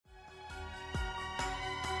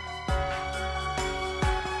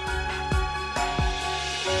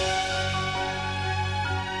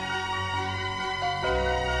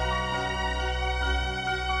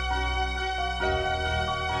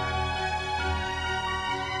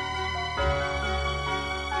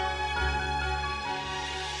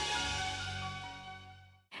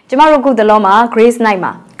ကျမတို့ခုတလုံးမှာ Grace Night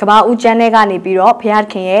မှာကဘာဦးကျန်းတဲ့ကနေပြီးတော့ဖျား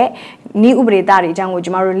ခင်ရဲ့နီးဥပဒေသားတွေအကြောင်းကိုကျ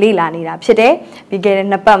မတို့လေ့လာနေတာဖြစ်တယ်ပြီးခဲ့တဲ့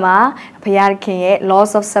နှစ်ပတ်မှာဖျားခင်ရဲ့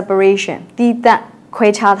laws of separation တီးတန့်ခွဲ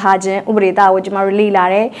ခြားထားခြင်းဥပဒေသားကိုကျမတို့လေ့လာ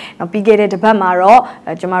တယ်နောက်ပြီးခဲ့တဲ့တစ်ပတ်မှာတော့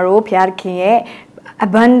ကျမတို့ဖျားခင်ရဲ့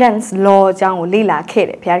abundance law အကြောင်းကိုလေ့လာခဲ့တ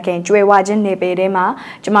ယ်ဖျားခင်ကြွယ်ဝခြင်းနယ်ပယ်ထဲမှာ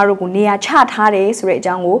ကျမတို့ကိုနေရာချထားတယ်ဆိုတဲ့အ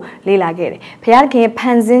ကြောင်းကိုလေ့လာခဲ့တယ်ဖျားခင်ဖ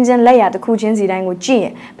န်ဆင်းခြင်းလက်ရာတစ်ခုချင်းစီတိုင်းကိုကြည့်ရ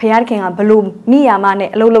င်ဖျားခင်ကဘလို့မိယာမနဲ့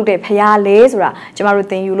အလုပ်လုပ်တဲ့ဖျားလဲဆိုတာကျမတို့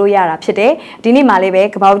သင်ယူလို့ရတာဖြစ်တယ်ဒီနေ့မှာလည်းပဲ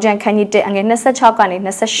ကပောက်ကျန်ခန်းကြီး1အငယ်26ကနေ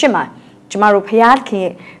28မှာကျမတို့ဖျားခင်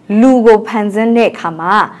လူကိုဖန်ဆင်းတဲ့အခါ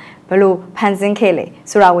မှာဘလို့ဖန်ဆင်းခဲ့လေ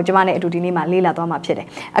ဆိုတာကိုကျမနဲ့အတူဒီနေ့မှာလေ့လာသွားမှာဖြစ်တယ်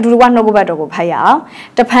အတူတူကနှုတ်ကပတ်တော်ကိုဖတ်ရအောင်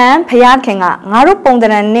တဖန်ဖျားခင်ကငါတို့ပုံတ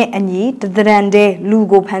ရံနဲ့အညီတရံတဲ့လူ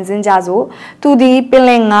ကိုဖန်ဆင်းကြစို့သူသည်ပင်လ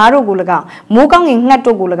ယ်ငါတို့ကို၎င်းမိုးကောင်းငင်ငှက်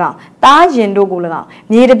တို့ကို၎င်းတားရင်တို့ကို၎င်း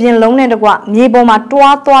မြေတစ်ပြင်လုံးနဲ့တကွမြေပေါ်မှာ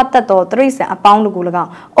တွားသွားတတ်သောတိရစ္ဆာန်အပေါင်းတို့ကို၎င်း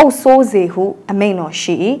အုပ်ဆိုးစေဟုအမိန့်တော်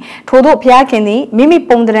ရှိ၏ထို့သောဖျားခင်သည်မိမိ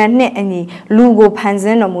ပုံတရံနှင့်အညီလူကိုဖန်ဆ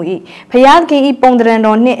င်းတော်မူ၏ဖျားခင်၏ပုံတရံ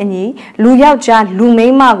တော်နှင့်အညီလူယောက်ျားလူမိ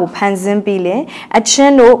န်းမကိုဖန်ဆင်းပြီးလင်အချ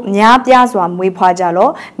င်းတို့များပြားစွာမွေးဖွားကြ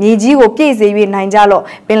လော့မြေကြီးကိုပြည့်စေ၍နိုင်ကြလော့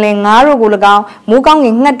ပင်လယ်ငါးတို့ကို၎င်းမိုးကောင်းင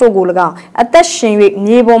င်ငှက်တို့ကို၎င်းအသက်ရှင်၍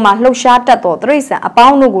မြေပေါ်မှာလှုပ်ရှားတတ်သောတိရစ္ဆာန်အပေါ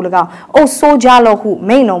င်းတို့ကို၎င်းအုပ်ဆိုးကြလော့ဟု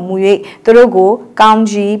မိန့်တော်မူ၍သူတို့ကိုကောင်း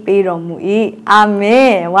ကြီးပေးတော်မူ၏အာမ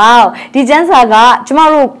င်ဝေါဒီကျမ်းစာကကျမ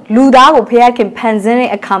တို့လူသားကိုဖျားခင်ဖန်ဆင်းတဲ့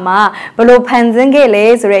အခါမှာဘလို့ဖန်ဆင်းခဲ့လဲ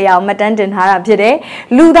ဆိုတဲ့အရာကိုမှတ်တမ်းတင်ထားတာဖြစ်တယ်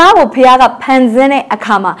လူသားကိုဖျားကဖန်ဆင်းတဲ့အ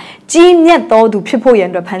ခါမှာကြီးမြတ်သောသူဖြစ်ဖို့ရန်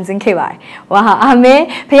အတွက်ဖန်ဆင်းခဲ့ပါတယ်ဝါအာမင်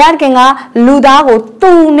ဖျားခင်ကလူသားကို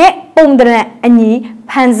သူနဲ့ပုံတရံအညီ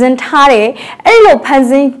ဖန်ဆင်းထားတယ်အဲ့လိုဖန်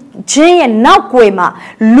ဆင်းခြင်းရဲ့နောက်ွယ်မှာ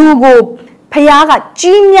လူကိုဖျားက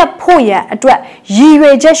ကြီးမြတ်ဖို့ရန်အတွက်ရည်ရွ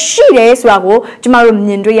ယ်ချက်ရှိတယ်ဆိုတာကိုကျမတို့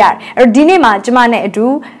မြင်တွေ့ရတယ်အဲ့တော့ဒီနေ့မှာကျမနဲ့အတူ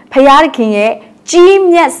ဖျားခင်ရဲ့ကြီး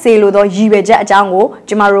မြတ်စေလိုသောရည်ရွယ်ချက်အကြောင်းကို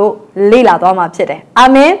ကျမတို့လေ့လာသွားမှာဖြစ်တယ်အာ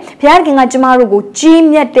မင်ဘုရားခင်ကကျမတို့ကိုကြီး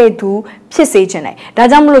မြတ်တဲ့သူဖြစ်စေခြင်းတယ်ဒါ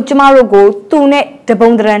ကြောင့်မလို့ကျမတို့ကိုသူနဲ့တ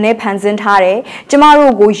ပုံတရံနဲ့ဖန်ဆင်းထားတယ်ကျမ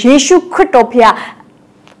တို့ကိုယေရှုခရစ်တော်ဖျား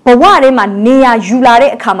ဘဝထဲမှာနေရာယူလာ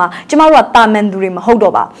တဲ့အခါမှာကျမတို့ကတာမန်သူတွေမဟုတ်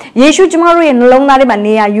တော့ပါယေရှုကျမတို့ရဲ့နှလုံးသားထဲမှာ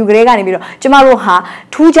နေရာယူကြတဲ့ကနေပြီးတော့ကျမတို့ဟာ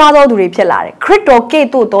ထူးခြားသောသူတွေဖြစ်လာတယ်ခရစ်တော်ကဲ့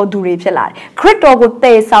သို့သောသူတွေဖြစ်လာတယ်ခရစ်တော်ကိုတ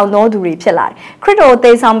ည်ဆောင်သောသူတွေဖြစ်လာတယ်ခရစ်တော်ကိုတ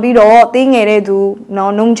ည်ဆောင်ပြီးတော့သိငယ်တဲ့သူ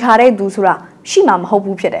နော်နှုံချတဲ့သူဆိုတာရှိမှာမဟုတ်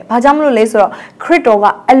ဘူးဖြစ်တယ်။ဘာကြောင့်မလို့လဲဆိုတော့ခရစ်တော်က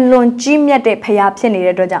အလွန်ကြီးမြတ်တဲ့ဖခင်ဖြစ်နေ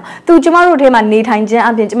တဲ့အတွက်ကြောင့်သူကျမတို့ထဲမှာနေထိုင်ခြင်း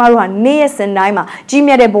အပြင်ကျမတို့ဟာနေ့ရက်စဉ်တိုင်းမှာကြီး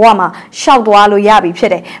မြတ်တဲ့ဘဝမှာရှောက်သွားလို့ရပြီဖြ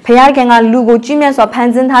စ်တယ်။ဖခင်ကလူကိုကြီးမြတ်စွာဖန်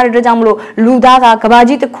ဆင်းထားတဲ့အတွက်ကြောင့်မလို့လူသားကကဘာ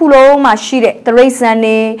ကြီးတစ်ခုလုံးမှာရှိတဲ့တရိษံ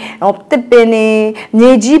နေတစ်ပင်နေ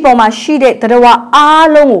မြေကြီးပေါ်မှာရှိတဲ့တရဝအား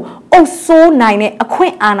လုံးကိုအုပ်ဆိုးနိုင်တဲ့အခွ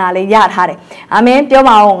င့်အာဏာလေးရထားတယ်။အာမင်ပြော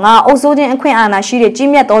ပါဦးငါအုပ်ဆိုးခြင်းအခွင့်အာဏာရှိတဲ့ကြီး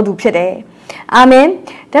မြတ်တော်သူဖြစ်တယ်။အာမင်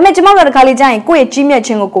ဒါပေမဲ့ကျွန်တော်တို့တစ်ခါလေးကြာရင်ကိုယ့်ရဲ့ကြီးမြတ်ခြ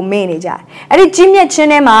င်းကိုမေ့နေကြတယ်အဲ့ဒီကြီးမြတ်ခြင်း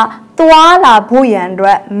ထဲမှာသွားလာဖို့ရန်အတွ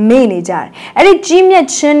က်မေ့နေကြတယ်အဲ့ဒီကြီးမြတ်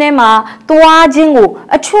ခြင်းထဲမှာသွားခြင်းကို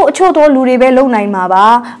အချို့သောလူတွေပဲလုံနိုင်မှာပါ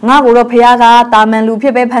ငါကိုတော့ဖခင်ကတာမန်လူဖြ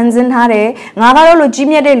စ်ပဲဖန်ဆင်းထားတယ်ငါကတော့လို့ကြီး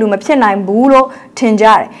မြတ်တဲ့လူမဖြစ်နိုင်ဘူးလို့ထင်ကြတ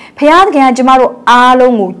ယ်ဖခင်ကကျမတို့အား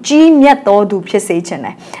လုံးကိုကြီးမြတ်တော်သူဖြစ်စေခြင်းတ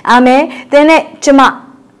ယ်အာမင်သင်နဲ့ကျမ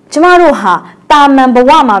တို့ဟာတာမန်ဘ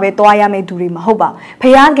ဝမှာပဲတွားရမယ့်သူတွေမဟုတ်ပါဘူးဖ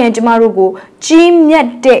ခင်ကျမတို့ကိုကြီးမြတ်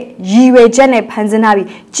တဲ့ရည်ရွယ်ချက်နဲ့ဖန်ဆင်းထားပြီး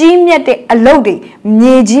ကြီးမြတ်တဲ့အလုပ်တွေ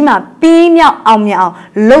မြေကြီးမှာပြီးမြောက်အောင်မြင်အောင်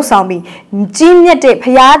လှုပ်ဆောင်ပြီးကြီးမြတ်တဲ့ဖ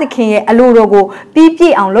ခင်သခင်ရဲ့အလိုတော်ကိုပြီးပြ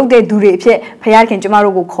ည့်အောင်လုပ်တဲ့သူတွေအဖြစ်ဖခင်ကျမ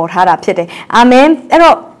တို့ကိုခေါ်ထားတာဖြစ်တယ်အာမင်အဲ့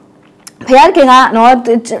တော့ဖခင်ကနော်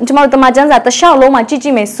ကျမတို့တမန်ကျမ်းစာတစ်လျှောက်လုံးမှာကြ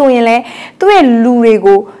ည့်မယ်ဆိုရင်လေသူ့ရဲ့လူတွေ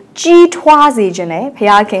ကိုကြီးထွားစေခြင်းနဲ့ဘု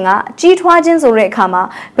ရားခင်ကကြီးထွားခြင်းဆိုတဲ့အခါမှာ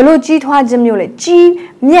ဘလို့ကြီးထွားခြင်းမျိုးလဲကြီး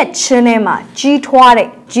မြတ်ခြင်းထဲမှာကြီးထွား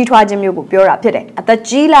ခြင်းမျိုးကိုပြောတာဖြစ်တယ်အသက်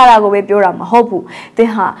ကြီးလာတာကိုပဲပြောတာမဟုတ်ဘူးသင်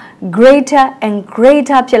ဟာ greater and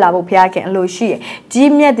greater ဖြစ်လာဖို့ဘုရားခင်အလိုရှိရယ်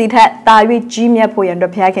ကြီးမြတ်သည်ထက်တာ၍ကြီးမြတ်ဖို့ရန်အတွ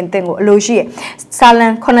က်ဘုရားခင်သင်ကိုအလိုရှိရယ်စာလံ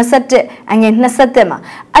81အငယ်27မှာ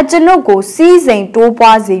အကျွန်ုပ်ကိုစီးစိမ်တိုး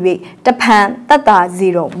ပွားစေ၍တဖန်တတ်တာစေ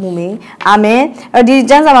တော်မူမည်အာမင်ဒီ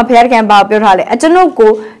ကျမ်းစာမှာဘုရားခင်ဘာပြောထားလဲအကျွန်ုပ်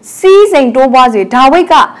ကိုစီးစိမ်တိုးပွားစေဒါဝိဒ်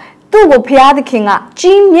ကသူ့ကိုဖျားသခင်က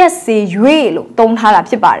ကြီးမြတ်စေ၍လို့သုံးထားတာ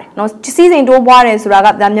ဖြစ်ပါတယ်เนาะစီးစိမ်တိုးပွားတယ်ဆိုတာက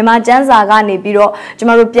မြန်မာကျမ်းစာကနေပြီးတော့ကျ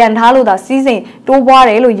မတို့ပြန်ထားလို့ဒါစီးစိမ်တိုးပွား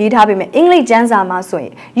တယ်လို့ရေးထားပေမဲ့အင်္ဂလိပ်ကျမ်းစာမှာဆိုရ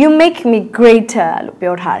င် you make me greater လို့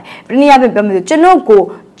ပြောထားတယ်ပြနည်းအားဖြင့်ပြောမယ်ဆိုကျွန်ုပ်ကို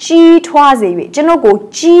ကြီးထွားစေ၍ကျွန်ုပ်ကို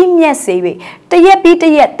ကြီးမြတ်စေ၍တရက်ပြီးတ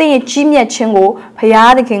ရက်သင်ရဲ့ကြီးမြတ်ခြင်းကို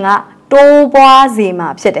ဖျားသခင်က တိုးပွားစေ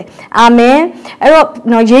မှာဖြစ်တယ်အာမင်အဲ့တော့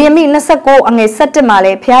နော်ယေရမိ29အငယ်17မှာလ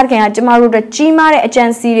ည်းဘုရားသခင်ကကျမတို့အတွက်ကြီးမားတဲ့အ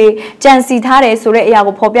ကြံစီတွေကြံစီထားတယ်ဆိုတဲ့အရာ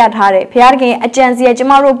ကိုဖော်ပြထားတယ်ဘုရားသခင်ရဲ့အကြံစီကကျ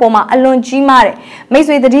မတို့ပေါ်မှာအလွန်ကြီးမား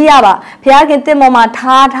တယ်မိတ်ဆွေသတိရပါဘုရားသခင်တင့်ပေါ်မှာ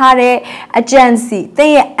ထားတဲ့အကြံစီ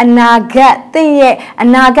သင်ရဲ့အနာဂ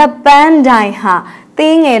တ်ပန်းတိုင်ဟာသ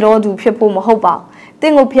င်ငယ်တော်သူဖြစ်ဖို့မဟုတ်ပါဘူးသ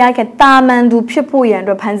င်ကိုဘုရားခင်တာမန်သူဖြစ်ဖို့ရန်အ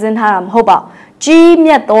တွက်ဖန်ဆင်းထားတာမဟုတ်ပါဘူးကြီးမြ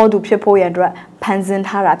တ်တော်သူဖြစ်ဖို့ရန်အတွက်ဖန်ဆ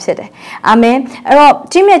င်းထားတာဖြစ်တယ်အာမင်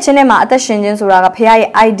အဲ့တော့ကြီးမြတ်ခြင်းနဲ့မှာအသက်ရှင်ခြင်းဆိုတာကဘုရားရဲ့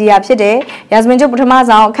idea ဖြစ်တယ်ရာဇဝင်ကျမ်းပထ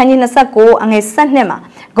မဆုံးအခန်းကြီး29အငယ်7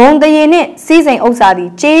မှာဂုံတရေနှင့်စီးစိမ်ဥစ္စာ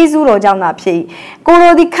သည်ကျေးဇူးတော်ကြောင့်သာဖြစ်၏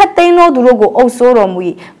ကိုလိုသည်ခတ်သိမ်းသောသူတို့ကိုအုပ်ဆိုးတော်မူ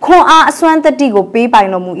၏ခွန်အားအစွမ်းတတိကိုပေး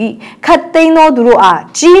ပိုင်တော်မူ၏ခတ်သိမ်းသောသူတို့အား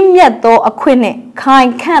ကြီးမြတ်သောအခွင့်နှင့်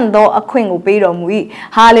ခိုင်ခန့်သောအခွင့်ကိုပေးတော်မူ၏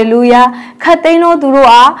ဟာလေလုယာခတ်သိမ်း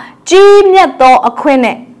သောသူတို့အားကြီးမြတ်သောအခွ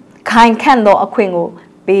င့်နဲ့ခိုင်ခန့်သောအခွင့်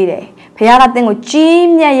ကိုပေးတယ်ဘုရားကသင်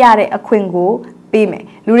ကိုကြီးမြတ်ရတဲ့အခွင့်ကိုပေးမယ်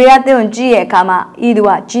လူတွေကသင်ကိုကြည့်ရဲ့အခါမှာဤသူက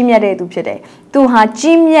ကြီးမြတ်တဲ့သူဖြစ်တယ်သူဟာ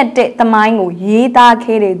ကြီးမြတ်တဲ့သမိုင်းကိုရေး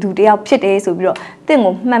သားခဲ့တဲ့သူတယောက်ဖြစ်တယ်ဆိုပြီးတော့သင်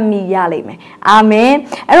ကိုမှတ်မိရလိမ့်မယ်အာ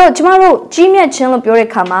မင်အဲ့တော့ကျမတို့ကြီးမြတ်ခြင်းလို့ပြော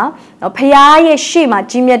တဲ့အခါမှာဘုရားရဲ့ရှေ့မှာ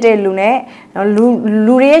ကြီးမြတ်တဲ့လူနဲ့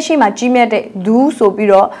လူတွေရဲ့ရှေ့မှာကြီးမြတ်တဲ့လူ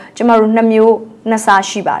ဆိုပြီးတော့ကျမတို့နှစ်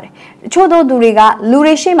စားရှိပါတယ်တချို့သောသူတွေကလူ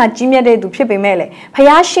တွေရှေ့မှာကြီးမြတ်တဲ့သူဖြစ်ပေမဲ့လေဘု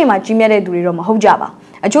ရားရှေ့မှာကြီးမြတ်တဲ့သူတွေတော့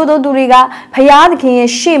မဟုတ်ကြပါအချို့သောသူတွေကဘုရားသခင်ရဲ့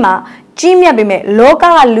ရှေ့မှာကြီးမြတ်ပေမဲ့လောက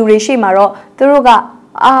ကလူတွေရှေ့မှာတော့သူတို့က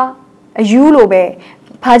အယူလိုပဲ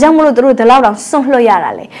ဘာကြောင့်မလို့သူတို့ဒီလောက်တောင်စွန့်လွှတ်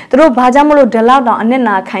ရတာလဲသူတို့ဘာကြောင့်မလို့ဒီလောက်တောင်အ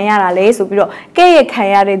နစ်နာခံရတာလဲဆိုပြီးတော့ကဲ့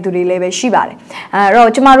ရဲ့ခံရတဲ့သူတွေလည်းပဲရှိပါတယ်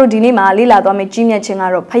အဲ့တော့ကျမတို့ဒီနေ့မှာလေ့လာသွားမယ့်ကြီးမြတ်ခြင်း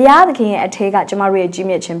ကတော့ဘုရားသခင်ရဲ့အထဲကကျမတို့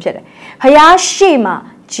ရဲ့ကြီးမြတ်ခြင်းဖြစ်တယ်ဘုရားရှေ့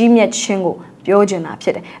မှာကြီးမြတ်ခြင်း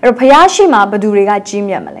ကိုပြောချင်တာဖြစ်တယ်အဲ့တော့ဘုရားရှိမှဘသူတွေကကြီးမြ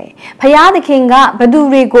တ်မလဲဘုရားသခင်ကဘသူ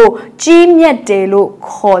တွေကိုကြီးမြတ်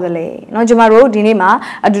တယ်လို့ခေါ်တယ်လေเนาะကျမတို့ဒီနေ့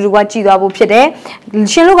မှာအတူတူကကြည်သွားဖို့ဖြစ်တယ်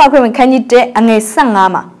ရှင်လုကာခရစ်ဝင်ခန်းကြီး1အငယ်15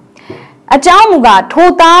မှာအကြောင်းမူကား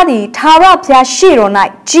ထိုသားသည်ထာဝရဘုရားရှေ့တော်၌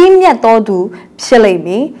ကြီးမြတ်သောသူဖြစ်လိမ့်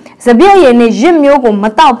မည်စပြည့်ရည်နှင့်ရစ်မျိုးကို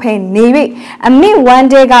မတောက်ဖဲနေ၍အမိဝ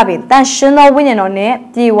မ်းတဲကပင်တန်ရှင်သောဝိညာဉ်တော်နဲ့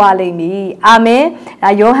ပြေဝလိမ့်မည်အာ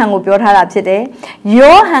မင်ဒါယောဟန်ကိုပြောထားတာဖြစ်တယ်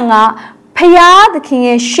ယောဟန်ကဖယားသ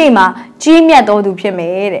ခင်ရဲ့ရှေ့မှာကြီးမြတ်တော်သူဖြစ်မ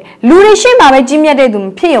ယ်တဲ့လူတွေရှေ့မှာပဲကြီးမြတ်တဲ့သူ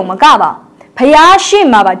ဖြစ်ုံမကပါဖယားရှေ့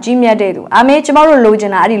မှာပါကြီးမြတ်တဲ့သူအာမင်ကျမတို့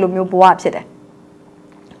လိုချင်တာအဲ့ဒီလိုမျိုးဘဝဖြစ်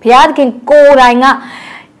တယ်ဖယားသခင်ကိုယ်တိုင်က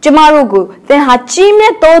ကျမတို့ကို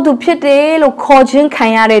သင်ဟာကြီးမြတ်တော်သူဖြစ်တယ်လို့ခေါ်ခြ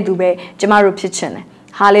င်းခံရတဲ့သူပဲကျမတို့ဖြစ်ခြင်းတယ်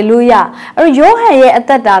ဟာလေလုယာအဲ့တော့ယောဟန်ရဲ့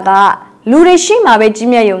အသက်တာကလူတွေရှေ့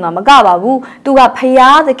မှာပဲကြီးမြတ်ရုံသာမကပါဘူးသူက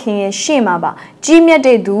ဖယားသခင်ရဲ့ရှေ့မှာပါကြီးမြတ်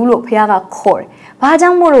တဲ့သူလို့ဖယားကခေါ်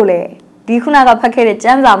တယ်ဘာကြောင့်မို့လို့လဲဒီခုနကဖတ်ခဲ့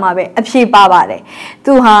တဲ့ကျမ်းစာမှာပဲအဖြေပါပါတယ်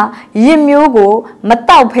သူဟာရစ်မျိုးကိုမ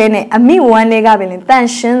တောက်ဖဲနဲ့အမိဝမ်းတွေကပင်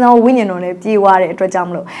တန်ရှင်းသောဝိညာဉ်တော်နဲ့ပြေဝတဲ့အတွက်ကြော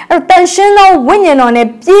င့်မလို့အဲ့တော့တန်ရှင်းသောဝိညာဉ်တော်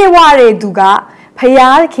နဲ့ပြေဝတဲ့သူကဖ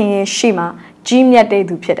ယားခင်ရဲ့ရှေ့မှာကြီးမြတ်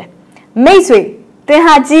တဲ့သူဖြစ်တယ်မိတ်ဆွေသင်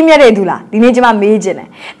ဟာကြီးမြတ်တဲ့သူလားဒီနေ့ကျွန်မမေးခြင်းတယ်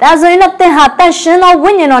ဒါဆိုရင်တော့သင်ဟာတန်ရှင်းသော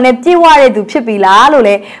ဝိညာဉ်တော်နဲ့ပြေဝတဲ့သူဖြစ်ပြီလားလို့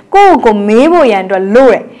လေကိုယ့်ကိုမေးဖို့ရန်အတွက်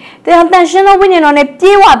လို့တယ်သင်ဟာတန်ရှင်းသောဝိညာဉ်တော်နဲ့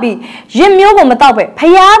ပြေဝပြီးရစ်မျိုးကိုမတော့ပဲ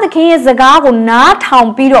ဖယားသခင်ရဲ့စကားကိုနားထောင်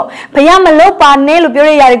ပြီးတော့ဖယားမလုပ်ပါနဲ့လို့ပြော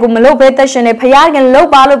ရတဲ့ຢာတွေကိုမလုပ်ဘဲသက်ရှင်နေဖယား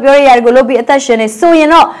ခင်လုပ်ပါလို့ပြောရတဲ့ຢာတွေကိုလုပ်ပြီးအသက်ရှင်နေဆို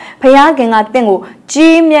ရင်တော့ဖယားခင်ကသင်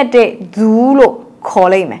ကိုကြီးမြတ်တဲ့သူလို့ခေါ်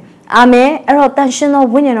လိုက်မယ်အာမင်အဲ့တော့တန်ရှင်း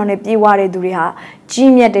သောဝိညာဉ်တော်နဲ့ပြေဝတဲ့သူတွေဟာ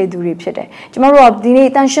ကြီးမြတ်တဲ့သူတွေဖြစ်တယ်ကျမတို့ကဒီနေ့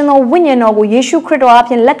တန်ရှင်းသောဝိညာဉ်တော်ကိုယေရှုခရစ်တော်အ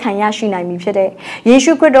ပြင်လက်ခံရရှိနိုင်ပြီဖြစ်တယ်ယေ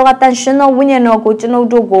ရှုခရစ်တော်ကတန်ရှင်းသောဝိညာဉ်တော်ကိုကျွန်ုပ်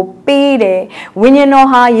တို့ကိုပေး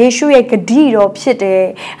တယ်ဝိညာဉ်တော်ဟာယေရှုရဲ့ဂတိတော်ဖြစ်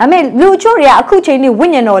တယ်ဒါပေမဲ့လူချို့တွေကအခုချိန်นี้ဝိ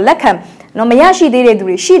ညာဉ်တော်လက်ခံနော်မရရှိသေးတဲ့သူ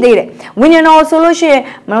တွေရှိသေးတယ်ဝိညာဉ်တော်ဆိုလို့ရှိ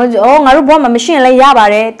ရင်ငါတို့ဘဝမှာမရှင်းလဲ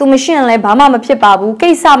ရပါတယ်သူမရှင်းလဲဘာမှမဖြစ်ပါဘူးကိ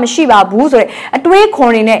စ္စမရှိပါဘူးဆိုတဲ့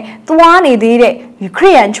အတွေးခေါ်နေနဲ့သွားနေသေးတဲ့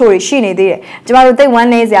ခရိယန်ချို့တွေရှိနေသေးတယ်ကျမတို့သိဝမ်း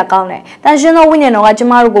နေစရာကောင်းတယ်တန်ရှင်းသောဝိညာဉ်တော်ကကျ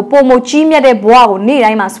မတို့ကိုပုံမကြီးမြတ်တဲ့ဘဝကို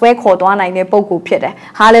နေ့တိုင်းမှာဆွဲခေါ်သွားနိုင်တဲ့ပုံကိုဖြစ်တယ်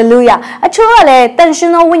ဟာလေလုယာအချို့ကလည်းတန်ရှ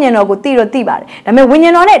င်းသောဝိညာဉ်တော်ကိုသိပါတယ်ဒါပေ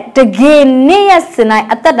မဲ့ဝိညာဉ်တော်နဲ့တကယ်နေ့ရက်စနိုင်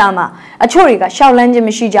အသက်တာမှာအချို့တွေကရှောက်လန်းခြင်း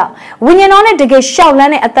မရှိကြဝိညာဉ်တော်နဲ့တကယ်ရှောက်လ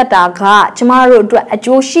န်းတဲ့အသက်တာကကျမတို့အတွက်အ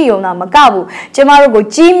ကျိုးရှိုံသာမကဘူးကျမတို့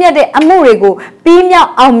ကိုကြီးမြတ်တဲ့အမှုတွေကိုပြီးမြောက်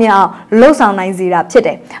အောင်မြအောင်လှုပ်ဆောင်နိုင်စေတာဖြစ်တ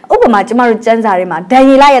ယ်ဥပမာကျမတို့ကျမ်းစာထဲ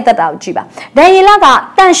မှာဒံယေလရဲ့အသက်တာကိုကြည့်ပါဒံယေလ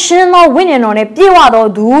ကတန်ရှင်းသောဝိညာဉ်တော်နဲ့ပြည့်ဝသော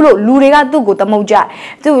သူလို့လူတွေကသူ့ကို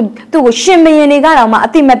သမုတ်ကြသူ့ကိုရှင်ဘုရင်တွေကတော့မှ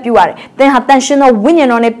အတိမတ်ပြုရတယ်သင်ဟာတန်ရှင်း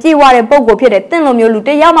သောဝိညာဉ်တော်နဲ့ပြည့်ဝတဲ့ပုဂ္ဂိုလ်ဖြစ်တယ်သင်လိုမျိုးလူ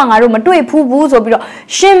တရားမှငါတို့မတွေ့ဘူး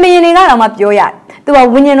ဆိုပြီးတော့ရှင်ဘုရင်တွေကတော့မှပြောရတယ်သူ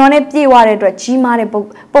ကဝိညာဉ်တော်နဲ့ပြည့်ဝတဲ့အတွက်ကြီးမားတဲ့ပု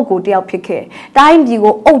ဂ္ဂိုလ်တယောက်ဖြစ်ခဲ့တယ်။တိုင်းပြည်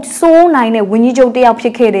ကိုအုပ်စိုးနိုင်တဲ့ဝိညာဉ်ချုပ်တယောက်ဖြ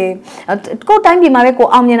စ်ခဲ့တယ်။ကိုယ်တိုင်းပြည်မှာပဲ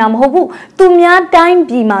ကိုအောင်မြင်တာမဟုတ်ဘူး။သူများတိုင်း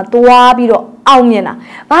ပြည်မှာသွားပြီးတော့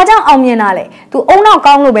အောင်မြင်တာဘာကြောင့်အောင်မြင်တာလဲ तू အုံနောက်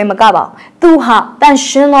ကောင်းလို့ပဲမကပါဘူး तू ဟာ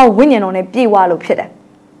တန်ရှင်းသောဝိညာဉ်တော်နဲ့ပြည့်ဝလို့ဖြစ်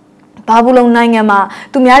တယ်ဘာဘူးလုံးနိုင်ငံမှာ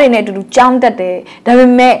သူများတွေနဲ့အတူတူကြောင်းတက်တယ်ဒါပေ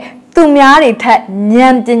မဲ့သူများတွေ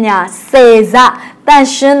ထက်ဉာဏ်ပညာစေစတန်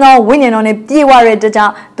ရှင်းသောဝိညာဉ်တော်နဲ့ပြည့်ဝတဲ့ကြော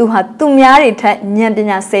င့်သူဟာသူများတွေထက်ဉာဏ်ပ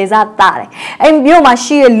ညာစေစတာတယ်အဲ့မြို့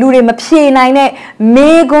မှာရှိတဲ့လူတွေမဖြေနိုင်တဲ့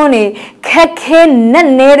မေးခွန်းတွေခက်ခဲ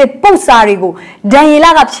နဲ့နေတဲ့ပု္ပ္ပစာတွေကိုဒံယေ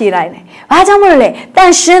လကဖြေနိုင်တယ်ဘာကြောင့်မလို့လဲတ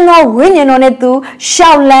န်ရှင်းသောဝိညာဉ်တော်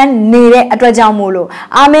နဲ့သူရှောက်လန်းနေတဲ့အတွက်ကြောင့်မို့လို့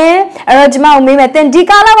အာမင်အဲ့တော့ကျွန်မတို့မေးမယ်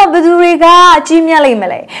သင်ဒီကာလမှာဘယ်သူတွေကအကြီးမြတ်လိမ့်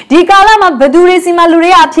မလဲဒီကာလမှာဘယ်သူတွေစီမှာလူ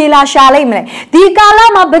တွေကအဖြေလာရှာလိမ့်မလဲဒီကာလ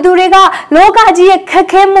မှာဘယ်သူတွေကလောကကြီးရဲ့ခက်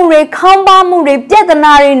ခဲမှုတွေခေါင်းပါမှုတွေပြ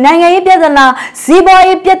ဿနာတွေနိုင်ငံရေးပြဿနာဇီးပွား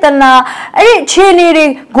ရေးပြဿနာအဲ့ဒီအခြေအနေ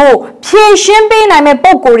တွေကိုဖြေရှင်းပေးနိုင်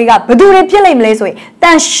မဲ့ပုံကိုယ်တွေကဘယ်သူတွေဖြစ်လိမ့်မလဲဆိုရင်တ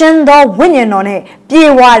န်ရှင်းသောဝိညာဉ်တော်နဲ့ပြေ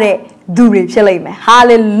ဝတဲ့သူတွေဖြစ်လိမ့်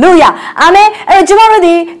မယ်ဟာလေလုယာအာမင်အဲ့တော့ကျွန်တော်တို့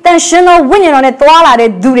ဒီတန်ရှင်းသောဝိညာဉ်တော်နဲ့တွာလာတဲ့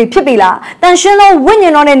သူတွေဖြစ်ပြီလားတန်ရှင်းသောဝိညာ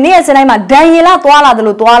ဉ်တော်နဲ့နေ့ရက်စဉ်တိုင်းမှာဒံယေလတွာလာတယ်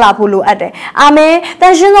လို့တွာလာဖို့လိုအပ်တယ်အာမင်တ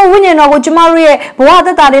န်ရှင်းသောဝိညာဉ်တော်ကိုကျွန်တော်တို့ရဲ့ဘဝသ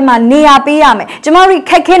က်တာတွေမှာနေရာပေးရမယ်ကျွန်တော်တို့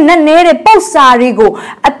ခက်ခဲနဲ့နေတဲ့ပု္ပ္ပစာတွေ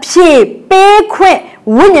ကိုအဖြေပေးခွ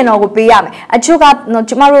င့်ဝိညာဉ်တော်ကိုပေးရမယ်အချို့က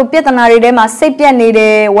ကျမတို့ပြဿနာတွေထဲမှာစိတ်ပြတ်နေ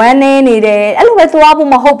တယ်ဝမ်းနည်းနေတယ်အဲ့လိုပဲသွားဖို့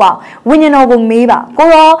မဟုတ်ပါဘူးဝိညာဉ်တော်ကိုမေးပါ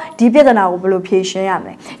ကိုရောဒီပြဿနာကိုဘယ်လိုဖြေရှင်းရမ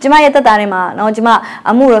လဲကျမရဲ့သက်တာထဲမှာကျ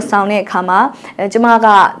မအမှုတော်ဆောင်တဲ့အခါမှာကျမကအ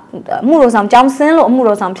မှုတော်ဆောင်ကြောင်းစင်းလို့အ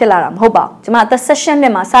မှုတော်ဆောင်ဖြစ်လာတာမဟုတ်ပါဘူးကျမအသက်16နှ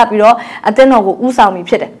စ်မှာစပြီးတော့အသင်းတော်ကိုဥဆောင်ပြီး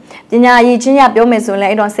ဖြစ်တယ်ပညာရေးချင်းရပြောမယ်ဆိုရင်လည်း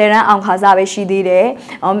အဲ့တော့10ရန်အောင်ခါစားပဲရှိသေးတယ်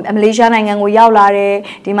မလေးရှားနိုင်ငံကိုရောက်လာတယ်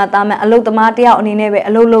ဒီမှာတာမန်အလုပ်သမားတယောက်အနေ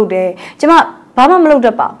နဲ့ပဲအလုပ်လုပ်တယ်ကျမဘာမှမလုပ်တ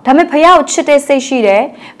တ်ပါဘူးဒါပေမဲ့ဖခင်ကိုချစ်တဲ့စိတ်ရှိတယ်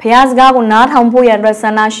ဖခင်စကားကိုနားထောင်ဖို့ရတဲ့ဆ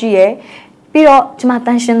န္ဒရှိရယ်ပြီးတော့ကျမ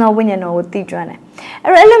တန်ရှင်းသောဝိညာဉ်တော်ကိုသိကျွမ်း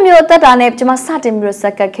တယ်အဲ့လိုမျိုးတက်တာနဲ့ကျမစတင်ပြီးတော့ဆ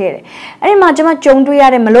က်ကပ်ခဲ့တယ်အဲ့ဒီမှာကျမကြုံတွေ့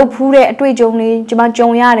ရတဲ့မလုပ်ဖူးတဲ့အတွေ့အကြုံတွေကျ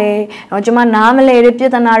မကြုံရတယ်ကျမနားမလဲ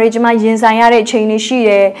တဲ့ပြဿနာတွေကျမရင်ဆိုင်ရတဲ့အချိန်တွေရှိ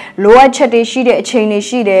တယ်လိုအပ်ချက်တွေရှိတဲ့အချိန်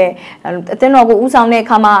တွေရှိတယ်အသင်းတော်ကိုဥဆောင်တဲ့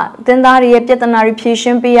အခါမှာအသင်းသားတွေရဲ့ပြဿနာတွေ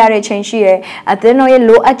ဖြေရှင်းပေးရတဲ့အချိန်ရှိတယ်အသင်းတော်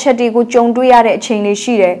ရဲ့လိုအပ်ချက်တွေကိုကြုံတွေ့ရတဲ့အချိန်တွေ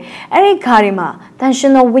ရှိတယ်အဲ့ဒီခါတွေမှာတန်ရှ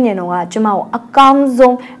င်းသောဝိညာဉ်တော်ကကျမကိုအကောင်း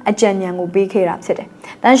ဆုံးအကြံဉာဏ်ကိုပေးခဲ့တာဖြစ်တယ်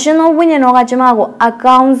တန်ရှင်းသောဝိညာဉ်တော်ကကျမကို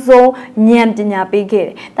အကောင်းဆုံးဉာဏ်ပညာပေးခဲ့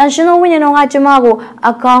တယ်တန်ရှင်းသောဝိညာဉ်တော်ကကျမ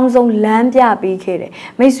ကိုအကောင်းဆုံးလမ်းပြပေးခဲ့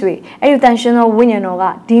တယ်မိတ်ဆွေအဲ့ဒီတန်ရှင်းသောဝိညာဉ်တော်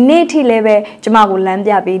ကဒီနေ့ထိလည်းပဲကျမကိုလမ်း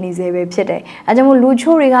ပြပေးနေစေပဲဖြစ်တယ်အဲကြော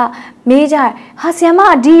င့်မို့လူချို့တွေကမေးကြဟာဆီယ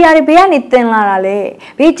မဒီຢာတွေဘယ်ကနေ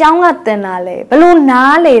သင်လာတာလဲဘေးကျောင်းကသင်တာလဲဘလို့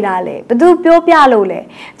နားလေတာလဲဘသူပြောပြလို့လဲ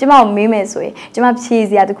ကျမကိုမေးမယ်ဆိုရင်ကျမဖြေ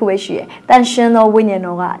စရာတစ်ခုပဲရှိတယ်တန်ရှင်း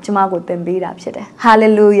သောဝိညာဉ်တော်ကကျမကိုသင်ပေးတာဖြစ်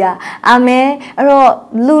တယ်ဟာလေလုယာအာမင်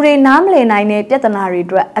အဲ့တော့လူတွေနားမလည်နိုင်တဲ့ပြဿနာတွေအ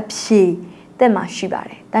တွက်အဖြေတက်မှာရှိပါတ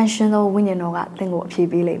ယ်တန်ရှင်းသောဝိညာဉ်တော်ကသင်ကိုအဖြေ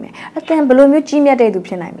ပေးလိမ့်မယ်အသင်ဘယ်လိုမျိုးကြီးမြတ်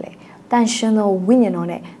တဲ့သူဖြစ်နိုင်မလဲတန်ရှင်းသောဝိညာဉ်တော်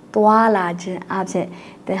နဲ့သွားလာခြင်း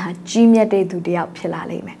အပြင်သင်ဟာကြီးမြတ်တဲ့သူတစ်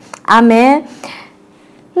ယောက်ဖြစ်လာလိမ့်မယ်အာမင်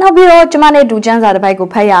နောက်ပြီးတော့ကျမနဲ့ဒူကျမ်းစာတစ်ပိုက်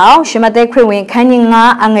ကိုဖတ်ရအောင်ရှမသက်ခရစ်ဝင်ခန်းကြီး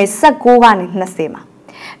9အငယ်16ကနေ20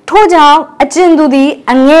မှာထို့ကြောင့်အကျဉ်သူသည်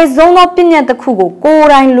အငယ်ဆုံးသောပညာတစ်ခုကို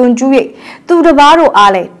ကိုယ်တိုင်လွန်ကျူး၍သူတစ်ပါးတို့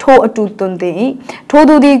အားလည်းထိုအတူသွန်သင်၏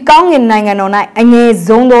ထိုသူသည်ကောင်းကင်နိုင်ငံတော်၌အငယ်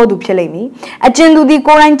ဆုံးသောသူဖြစ်လိမ့်မည်အကျဉ်သူ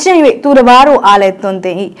သည်ကိုယ်တိုင်ကျင့်၍သူတစ်ပါးတို့အားလည်းသွန်သ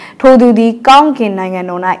င်၏ထိုသူသည်ကောင်းကင်နိုင်ငံ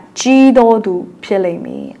တော်၌ကြီးသောသူဖြစ်လိမ့်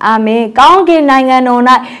မည်အာမင်ကောင်းကင်နိုင်ငံတော်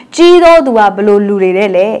၌ကြီးသောသူဟာဘယ်လိုလူတွေ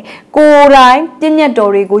လဲကိုယ်တိုင်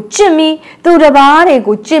ပညာတော်တွေကိုကျင့်ပြီးသူတစ်ပါး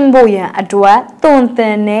တွေကိုကျင့်ဖို့ရန်အတွက်သွန်သ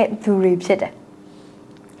င်တဲ့သူတွေဖြစ်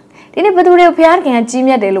တယ်ဒီနေ့ဘယ်သူတွေကိုဘုရားခင်ကကြီးမြ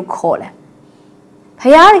တ်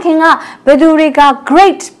တယ်လို့ခေါ်လဲဘုရားခင်ကဘယ်သူတွေက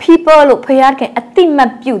great people လို့ဘုရားခင်အတိမ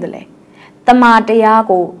တ်ပြုတယ်လေတမန်တရား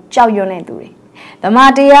ကိုကြောက်ရွံ့တဲ့သူတွေတ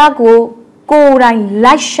မန်တရားကိုကိုယ်တိုင်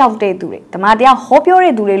လိုက်လျှောက်တဲ့သူတွေတမန်တရား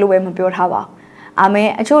ဟောပြောတဲ့သူတွေလို့ပဲမပြောထားပါဘူးအာ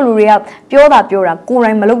မင်အချို့လူတွေကပြောတာကိုယ်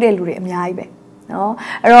တိုင်မလုပ်တဲ့လူတွေ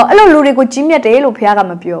အများကြီးပဲနော်အဲ့တော့အဲ့လိုလူတွေကိုကြီးမြတ်တယ်လို့ဘုရား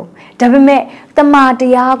ကမပြောဒါပေမဲ့တမန်တ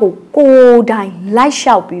ရားကိုကိုယ်တိုင်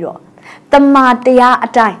လိုက်လျှောက်ပြီးတော့တမန်တရား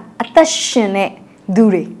အတိုင်းအသက်ရှင်တဲ့သူ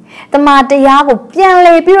တွေတမန်တရားကိုပြန်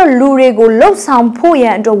လည်ပြီးတော့လူတွေကိုလှုပ်ဆောင်ဖို့ရ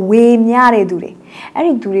န်အတွက်ဝေမျှတဲ့သူတွေ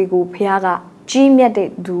အဲ့ဒီသူတွေကိုဘုရားကကြီးမြတ်တဲ့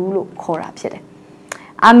သူလို့ခေါ်တာဖြစ်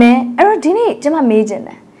တယ်အာမင်အဲ့တော့ဒီနေ့ကျွန်မမေးချင်တ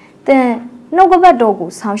ယ်သင်နှုတ်ကပတ်တော်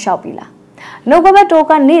ကိုဆောင်းလျှောက်ပြီလားနှုတ်က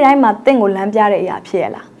ပတ်တော်ကနေ့တိုင်းမှာသင်ကိုလမ်းပြတဲ့အရာဖြစ်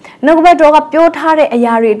ရလားနှုတ်ကပတ်တော်ကပြောထားတဲ့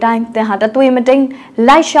အရာတွေအတိုင်းသင်ဟာတသွေးမတိမ်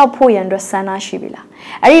လိုက်လျှောက်ဖို့ရန်အတွက်ဆန္ဒရှိပြီ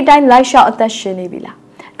လားအဲ့ဒီအတိုင်းလိုက်လျှောက်အသက်ရှင်နေပြီ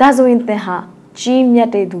လားဒါဆိုရင်သင်ဟာကြီးမြတ်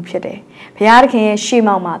တဲ့သူဖြစ်တယ်ဘုရားသခင်ရဲ့ရှေ့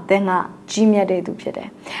မှောက်မှာသင်ကကြီးမြတ်တဲ့သူဖြစ်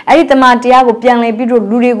တယ်အဲ့ဒီတမန်တရားကိုပြန်လည်ပြီးတော့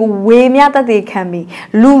လူတွေကိုဝေမျှတ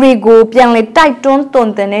သက်ခံပြီးလူတွေကိုပြန်လည်တိုက်တွန်းသွန်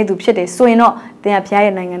သင်တဲ့သူဖြစ်တယ်ဆိုရင်တော့သင်ကဘုရား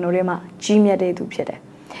ရဲ့နိုင်ငံတော်ထဲမှာကြီးမြတ်တဲ့သူဖြစ်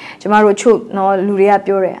တယ်ကျမတို့ချို့နော်လူတွေ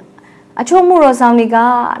ကပြောတယ် အချို့မှုတော်ဆောင်တွေက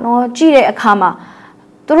နော်ကြည့်တဲ့အခါမှာ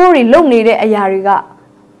သူတို့တွေလုံနေတဲ့အရာတွေက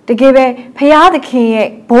တကယ်ပဲဖရာသခင်ရဲ့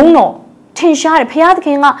ဘုန်းတော်ထင်ရှားတယ်ဖရာသခ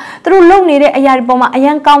င်ကသူတို့လုံနေတဲ့အရာတွေပေါ်မှာ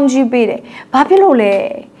အယံကောင်းကြီးပေး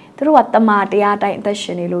တယ်ဘာဖြစ်လို့လဲသူတို့ကတမာတရားတိုင်းအ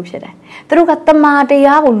သက်ရှင်နေလို့ဖြစ်တယ်သူတို့ကတမာ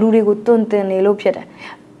တရားကိုလူတွေကိုတွင်တင်နေလို့ဖြစ်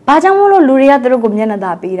တယ်ဘာကြောင့်မို့လို့လူတွေကသူတို့ကိုမျက်နှာ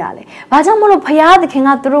သာပေးတာလဲဘာကြောင့်မို့လို့ဖရာသခင်က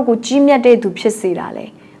သူတို့ကိုကြီးမြတ်တဲ့သူဖြစ်စေတာလဲ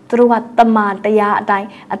သူတို့ကတမာတရားအတို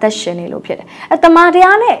င်းအသက်ရှင်နေလို့ဖြစ်တယ်တမာတ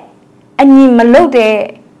ရားနဲ့အညီမလုပ်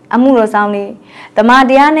တဲ့အမှုတော်ဆောင်နေ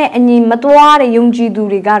တမာတရားနဲ့အညီမသွားတဲ့ယုံကြည်သူ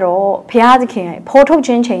တွေကတော့ဘုရားသ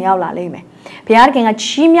ခင်ဖော်ထုတ်ခြင်းချိန်ရောက်လာလိမ့်မယ်ဘုရားသခင်က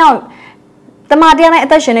ချီးမြှောက်တမာတရားနဲ့အ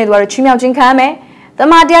သက်ရှင်နေသူကတော့ချီးမြှောက်ခြင်းခံရမယ်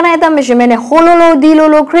တမာတရားနဲ့အသက်မရှင်ဘဲနဲ့ဟိုလိုလိုဒီလို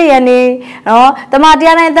လိုခရိယန်နေနော်တမာ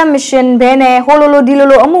တရားနဲ့အသက်မရှင်ဘဲနဲ့ဟိုလိုလိုဒီ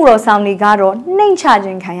လိုလိုအမှုတော်ဆောင်နေကတော့နှိမ့်ချခြ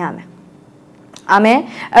င်းခံရမယ်အာမင်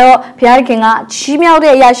အဲ့တော့ဘုရားခင်ကချီး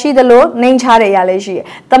မြှောက်တဲ့အရာရှိသလိုနှိမ့်ချတဲ့အရာလည်းရှိတယ်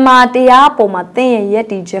တမာတရားပုံမှာသင်ရဲ့ယက်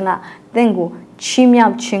တည်ခြင်းကသင်ကိုချီးမြှော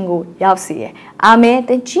က်ခြင်းကိုရောက်စေရအာမင်သ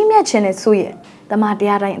င်ချီးမြှောက်ခြင်းနဲ့ဆိုရတမန်တ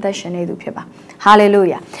ရားတိုင်းအ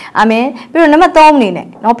သက်ရှင်နေသူဖြစ်ပါဟာလေလုယာအာမင်ပြီးတော့နံပါတ်3အနေနဲ့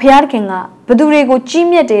เนาะဘုရားခင်ကဘသူတွေကိုကြီး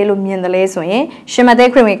မြတ်တယ်လို့မြင်တယ်လဲဆိုရင်ရှင်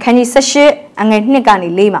မဿဲခရစ်ဝင်ခန်းကြီး18အငယ်1ကနေ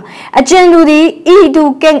4မှာအကျဉ်သူသည်ဤ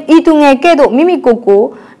သူငယ်ကဲ့သို့မိမိ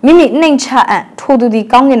ကိုယ်မိမိနှိမ်ချအံ့ထိုသူ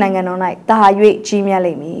သည်ကောင်းကင်နိုင်ငံတော်၌တာ၍ကြီးမြတ်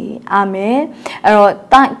လိမ့်မည်အာမင်အဲ့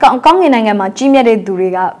တော့ကောင်းကင်နိုင်ငံမှာကြီးမြတ်တဲ့သူ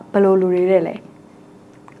တွေကဘယ်လိုလူ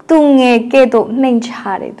တွေလဲသူငယ်ကဲ့သို့နှိမ်ချ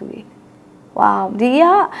တဲ့သူတွေဝေါဒီက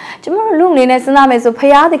ကျွန်တော်လူအနေနဲ့စဉ်းစားမယ်ဆို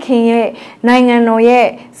ဖရာသခင်ရဲ့နိုင်ငံတော်ရဲ့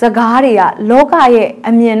စကားတွေကလောက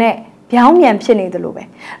ရဲ့အမြင်နဲ့ပြောင်းပြန်ဖြစ်နေ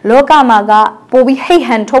တယ်လို့ပဲလောကမှာကပိုပြီးဟိတ်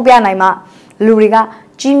ဟန်ထုတ်ပြနိုင်မှလူတွေက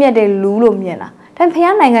ကြီးမြတ်တဲ့လူလို့မြင်တာဒါဖရာ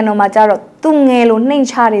နိုင်ငံတော်မှာကျတော့သူငယ်လို့နှိမ်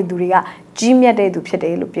ချတဲ့သူတွေကကြီးမြတ်တဲ့သူဖြစ်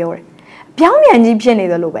တယ်လို့ပြောတယ်ပြော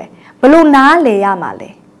င်းပြန်ကြီးဖြစ်နေတယ်လို့ပဲဘလို့နားလေရမှာလဲ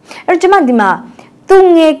အဲ့တော့ကျွန်မဒီမှာသူ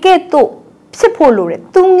ငယ်ကဲ့သို့ဖြစ်ဖို့လိုတယ်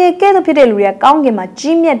သူငယ်ကဲ့သို့ဖြစ်တဲ့လူတွေကကောင်းကင်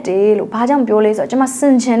မှာကြီးမြတ်တယ်လို့ဘာကြောင့်ပြောလဲဆိုတော့ကျွန်မ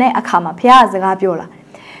စင်ချင်တဲ့အခါမှာဘုရားကစကားပြောလာ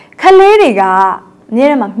ခလေးတွေက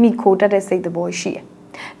နေ့ရက်မှာမိခိုတတ်တဲ့စိတ်သဘောရှိတယ်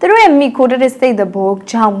သူတို့ရဲ့မိခိုတတ်တဲ့စိတ်သဘော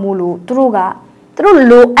ကြော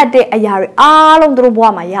င့်မို့လို့သူတို့လိုအပ်တဲ့အရာတွေအားလုံးသူတို့ဘ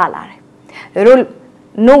ဝမှာရလာတယ်သူတို့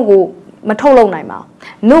နှုတ်ကိုမထုတ်လုံ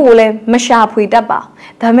နိုင်ပါဘူးနှုတ်ကိုလည်းမရှာဖွေတတ်ပါ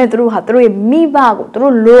ဒါပေမဲ့သူတို့ဟာသူတို့ရဲ့မိဘကိုသူ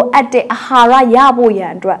တို့လိုအပ်တဲ့အာဟာရရဖို့ရန်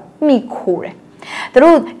အတွက်မိခို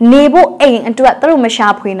တယ်သူတို့နေဖို့အိမ်အတွက်သူတို့မရှာ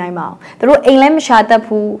ဖွေနိုင်ပါဘူးသူတို့အိမ်လည်းမရှာတတ်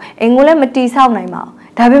ဘူးအိမ်ကိုလည်းမတီးဆောက်နိုင်ပါ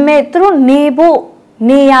ဘူးဒါပေမဲ့သူတို့နေဖို့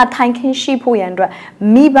နေရာထိုင်ခင်းရှိဖို့ရန်အတွက်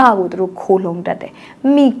မိဘကိုသူတို့ခိုလုံတတ်တယ်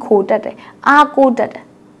မိခိုတတ်တယ်အားကိုးတတ်တယ်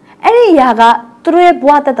အဲ့ဒီအရာကသူတို့ရဲ့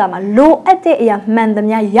ဘဝတက်တာမှာလိုအပ်တဲ့အရာမှန်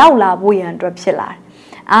သမျှရောက်လာဖို့ရန်အတွက်ဖြစ်လာတယ်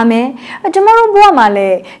အာမင်ကျမတို့ဘဝမှာလ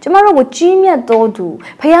ည်းကျမတို့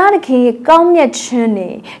ကိုကြီးမြတ်တော်သူဘုရားသခင်ရဲ့ကောင်းမြတ်ခြင်း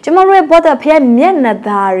တွေကျမတို့ရဲ့ဘဝတဲ့ဘုရားမျက်နှာ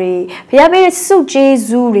သားတွေဘုရားပေး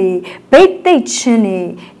တဲ့ဆုကျေးဇူးတွေဗိတ်သိက်ခြင်း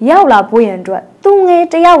တွေရောက်လာဖို့ရန်အတွက်သူ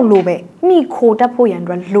ငယ်တယောက်လိုပဲမိခိုတတ်ဖို့ရန်အ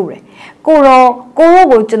တွက်လိုတယ်ကိုရော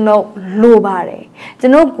ကိုကျွန်တော်လိုပါတယ်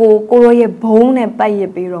ကျွန်တော်ကိုရောရဲ့ဘုန်းနဲ့ပတ်ရ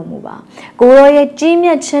ပေးတော်မူပါကိုရောရဲ့ကြီးမြ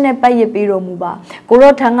တ်ခြင်းနဲ့ပတ်ရပေးတော်မူပါကို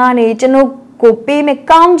ရောထံကနေကျွန်တော်ကိုပေးမဲ့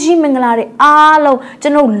ကောင်းကြီးမင်္ဂလာတွေအားလုံးကျွ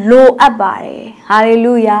န်တော်လိုအပ်ပါ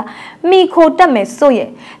တယ်ဟာလေလုယာမိခိုတတ်မယ်ဆိုရင်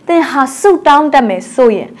သင်ဟာဆုတောင်းတတ်မယ်ဆို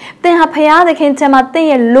ရင်သင်ဟာဖရာသခင်ထံမှာ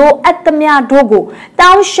သင်ရဲ့လိုအပ်သမျှတို့ကိုတော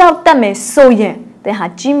င်းလျှောက်တတ်မယ်ဆိုရင်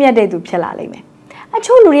သင်ဟာကြီးမြတ်တဲ့သူဖြစ်လာလိမ့်မယ်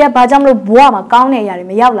အချို့လူတွေကဘာကြောင့်မလို့ဘဝမှာကောင်းတဲ့အရာတွေ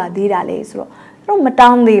မရောက်လာသေးတာလဲဆိုတော့သူတို့မတော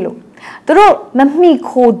င်းသေးလို့သူတို့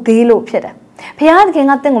မမိခိုသေးလို့ဖြစ်တယ်ဘုရားသ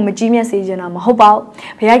ခင်ကတင့်ကိုမကြီးမြတ်စေချင်တာမဟုတ်ပါဘူး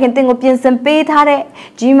ဘုရားခင်တင့်ကိုပြင်ဆင်ပေးထား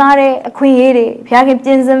တဲ့ကြီးမားတဲ့အခွင့်အရေးတွေဘုရားခင်ပြ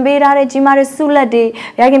င်ဆင်ပေးထားတဲ့ကြီးမားတဲ့ဆုလက်တွေ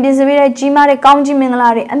ဘုရားခင်ပြင်ဆင်ပေးတဲ့ကြီးမားတဲ့ကောင်းကြီးမင်္ဂလာ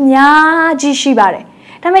တွေအများကြီးရှိပါတယ်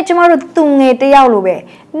ဒါပေမဲ့ကျမတို့သူငယ်တယောက်လိုပဲ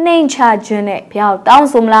နှိမ်ချခြင်းနဲ့ဘုရားကိုတော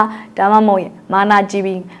င်းဆိုမလားဒါမှမဟုတ်ရင်မာနာကြ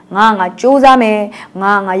ည့်ပြီးငါစူးစမ်း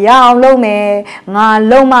မယ်ငါရအောင်လုပ်မယ်ငါ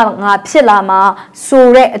လုံးမငါဖြစ်လာမှာ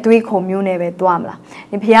ဆိုတဲ့အတွေးခေါ်မျိုးနဲ့ပဲတွားမ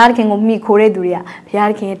လားဒီဘုရားသခင်ကိုမိခိုတဲ့သူတွေကဘုရား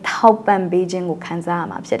သခင်ရဲ့ထောက်ပံ့ပေးခြင်းကိုခံစားရ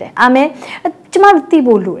မှာဖြစ်တယ်အာမင်ကျမတို့သိ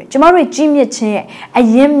ဖို့လိုတယ်ကျမတို့ကြီးမြတ်ခြင်းရဲ့အ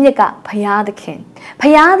ရင်းမြစ်ကဘုရားသခ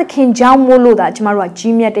င်ကြောင့်မို့လို့ဒါကျမတို့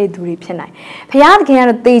ကကြီးမြတ်တဲ့သူတွေဖြစ်နိုင်ဘုရားသခင်က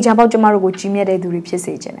တော့တေချာပေါက်ကျမတို့ကိုကြီးမြတ်တဲ့သူတွေဖြစ်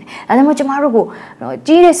စေခြင်းတယ်ဒါကြောင့်မို့ကျမတို့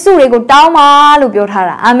ကိုကြီးတဲ့စုတွေကိုတောင်းပါလို့ပြော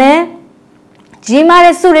ထားတာအာမင်ကြီး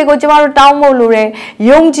မားတဲ့ဆုတွေကိုကျမတို့တောင်းဖို့လို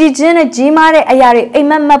တယ်ယုံကြည်ခြင်းနဲ့ကြီးမားတဲ့အရာတွေအိမ်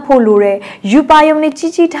မက်မှတ်ဖို့လိုတယ်ယူပါယုံ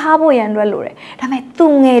နဲ့ကြီးထားဖို့ရန်အတွက်လိုတယ်ဒါပေ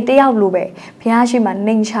မဲ့သူငယ်တယောက်လိုပဲဘုရား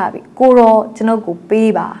ရှိခိုးနှိမ်ချပြီကိုရောကျွန်တော်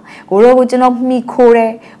ကိုပေးပါကိုရောကိုကျွန်တော်မှီခိုးတ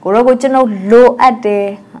ယ်ကိုရောကိုကျွန်တော်လိုအပ်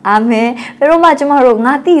တယ်အာမင်ဘယ်တော့မှကျမတို့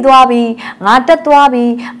ငါတိသွားပြီငါတက်သွား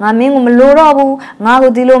ပြီငါမင်းကိုမလိုတော့ဘူးငါကို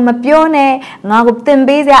ဒီလိုမပြောနဲ့ငါကို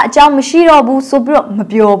သင်ပေးစရာအကြောင်းမရှိတော့ဘူးဆိုပြီးတော့မ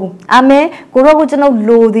ပြောဘူးအာမင်ကိုရောကိုကျွန်တော်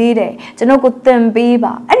လိုသေးတယ်ကျွန်တော်ကိုသင်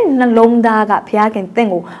ပေးပါအဲ့ဒီနှလုံးသားကဘုရားခင်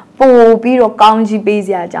သင်ကို ပို့ပြီးတော့ကောင်းကြီးပေးစ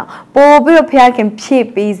ရာအကြောင်းပို့ပြီးတော့ဖခင်ဖြ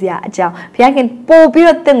ည့်ပေးစရာအကြောင်းဖ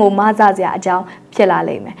ခင်ပို့ပြီးတော့တင့်ကိုမဆစရာအကြော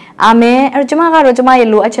င်းဖြစ်လာလိမ့်မယ်အာမင်အဲ့တော့ကျွန်မကတော့ကျွန်မ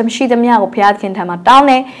ရဲ့လိုအပ်ချက်မရှိသမျှကိုဖခင်ထံမှာတော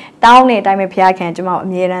င်းတဲ့အတိုင်းပဲဖခင်ကျွန်မကို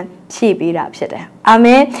အမြဲတမ်းဖြည့်ပေးတာဖြစ်တယ်အာမ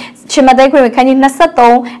င်ရှင်မဿဲခရစ်ဝင်ခန်းကြီး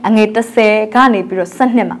23အငယ်10ကနေပြီးတော့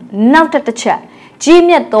12မှာနောက်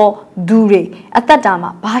တစ်ချက်ကြီးမြတ်သောသူတွေအသက်တာမှာ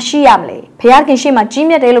ဘာရှိရမလဲဖခင်ရှေ့မှာကြီး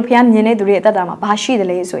မြတ်တယ်လို့ဖခင်မြင်တဲ့သူတွေအသက်တာမှာဘာရှိတယ်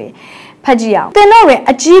လဲဆိုရင်ဖတ်ကြည့်အောင်သင်တို့တွင်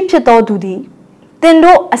အကြီးဖြစ်သောသူသည်သင်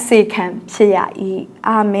တို့အစေခံဖြစ်ရ၏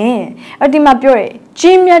အာမင်အဲ့ဒီမှာပြောရ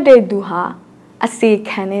ကြီးမြတ်တဲ့သူဟာအစေ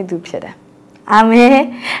ခံတဲ့သူဖြစ်တယ်အာ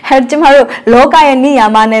မင်ဟဲ့ကျမတို့လောကရဲ့နိယာ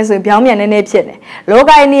မနဲ့ဆိုပြောင်းပြန်နေဖြစ်တယ်လော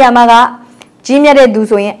ကရဲ့နိယာမကကြီးမြတ်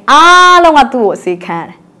တဲ့သူဆိုရင်အားလုံးကသူ့ကိုအစေခံ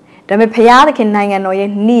တယ်ဒါပေမဲ့ဘုရားသခင်နိုင်ငံတော်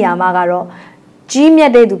ရဲ့နိယာမ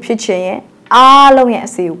ကတော့ကြီးမြတ်တဲ့သူဖြစ်ခြင်းရဲ့အားလုံးရဲ့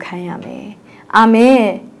အစေကိုခံရမယ်အာ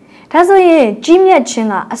မင်ဒါဆိုရင်ကြီးမြတ်ခြင်း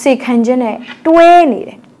ကအစေခံခြင်းနဲ့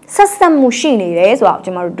တွဲနေတယ်ဆက်ဆက်မှုရှိနေတယ်ဆိုတော့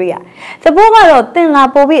ကျွန်တော်တို့တွေ့ရတယ်။သဘောကတော့သင်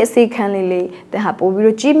ကပို့ပြီးအစေခံလေးသင်ဟာပို့ပြီး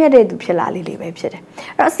တော့ကြီးမြတ်တဲ့သူဖြစ်လာလေးပဲဖြစ်တယ်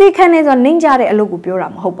။အဲ့တော့အစေခံနေဆိုတော့နှိမ့်ကြတဲ့အလုပ်ကိုပြောတာ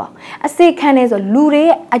မဟုတ်ပါဘူး။အစေခံနေဆိုလူ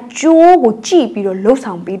တွေရဲ့အကျိုးကိုကြည့်ပြီးတော့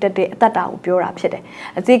လှုပ်ဆောင်ပေးတတ်တဲ့အတ္တတာကိုပြောတာဖြစ်တယ်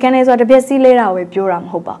။အစေခံနေဆိုတော့တစ်ပြက်စီးလေးတာကိုပဲပြောတာ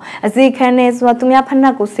မဟုတ်ပါဘူး။အစေခံနေဆိုတော့သူများ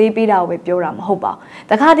ဖက်နှက်ကိုဆေးပေးတာကိုပဲပြောတာမဟုတ်ပါဘူး။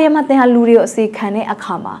တခါတည်းမှာသင်ဟာလူတွေကိုအစေခံတဲ့အ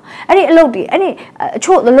ခါမှာအဲ့ဒီအလုပ်တွေအဲ့ဒီအ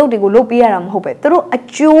ချို့အလုပ်တွေကိုလုပ်ပေးရတာမဟုတ်ပဲသူတို့အ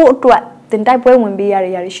ကျိုးအတွက်တင်တိုက်ပွဲဝင်ပေးရ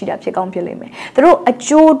တဲ့ຢာတွေရှိတာဖြစ်ကောင်းဖြစ်လိမ့်မယ်။သူတို့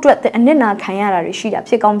အကျိုးအတွက်အနစ်နာခံရတာတွေရှိတာဖြ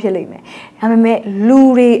စ်ကောင်းဖြစ်လိမ့်မယ်။ဒါပေ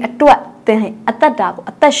မဲ့လူတွေအတွက်တင်အသက်တာ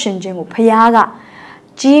ကိုအသက်ရှင်ခြင်းကိုဖခင်က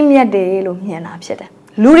ကြီးမြတ်တယ်လို့မြင်တာဖြစ်တယ်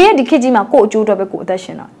။လူတွေရဲ့ဒီခေတ်ကြီးမှာကိုယ့်အကျိုးအတွက်ပဲကိုယ်အ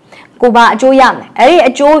သက်ရှင်တော့ကိုဘာအကျိုးရမယ်။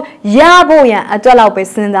အဲ့ဒီအကျိုးရဖို့ရန်အတွက်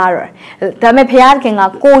လောက်ပဲစဉ်းစားရတယ်။ဒါပေမဲ့ဖခင်က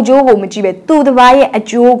ကိုအကျိုးကိုမကြည့်ပဲသူတစ်ပါးရဲ့အ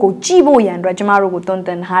ကျိုးကိုကြည့်ဖို့ရန်အတွက်ကျမတို့ကိုတွန်း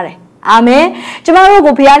တင်ထားတယ်။အာမင်။ကျ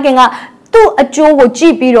မတို့ကိုဖခင်ကသူ့အကျိုး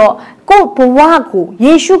ကိုကြည့်ပြီးတော့ကိုဘဝကို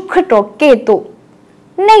ယေရှုခရစ်တော်ကဲ့သို့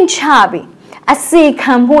နှိမ်ချပြီးအစေ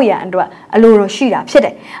ခံဖို့ရန်အတွက်အလိုတော်ရှိတာဖြစ်တ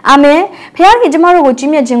ယ်အာမင်ဘုရားခင်ကျမတို့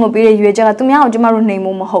ကိုကြီးမြတ်ခြင်းကိုပေးတဲ့ရွေချက်ကသူများကိုကျမတို့နှိမ်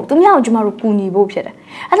ဖို့မဟုတ်သူများကိုကျမတို့ကူညီဖို့ဖြစ်တယ်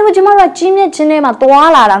အဲဒါကြောင့်ကျမတို့ကကြီးမြတ်ခြင်းထဲမှာတွာ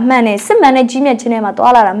လာတာမှန်တယ်စစ်မှန်တဲ့ကြီးမြတ်ခြင်းထဲ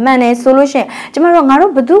မှာတွာလာတာမှန်တယ်ဆိုလို့ရှိရင်ကျ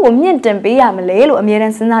မတို့ငါတို့ဘသူ့ကိုမြင့်တင်ပေးရမလဲလို့အမြဲတ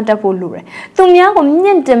မ်းစဉ်းစားတတ်ဖို့လိုတယ်သူများကိုမြ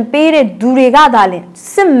င့်တင်ပေးတဲ့သူတွေကသာ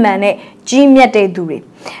လျှင်စစ်မှန်တဲ့ကြီးမြတ်တဲ့သူ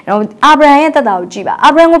တွေအာဗြဟံရဲ့သက်တာကိုကြ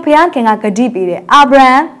ည့်ပါအာဗြဟံကိုဘုရားခင်ကဂတိပေးတယ်အာဗြ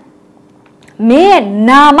ဟံမင်း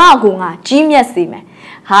ရဲ့နာမကိုငါကြီးမြတ်စေမယ်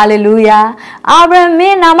ဟာလေလုယာအာဗြဟံ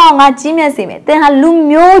မင်းနာမကိုငါကြီးမြတ်စေမယ်သင်ဟာလူ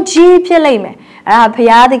မျိုးကြီးဖြစ်လိမ့်မယ်အဲ့ဒါဘု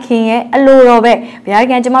ရားသခင်ရဲ့အလိုတော်ပဲဘု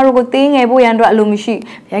ရားခင်ကျမတို့ကိုသေးငယ်ဖို့ရန်အတွက်အလိုမရှိ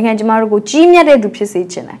ဘုရားခင်ကျမတို့ကိုကြီးမြတ်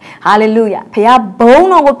တဲ့သူဖြစ်စေခြင်းတယ်ဟာလေလုယာဘုရားဘု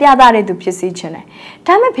န်းတော်ကိုပြသတဲ့သူဖြစ်စေခြင်းတယ်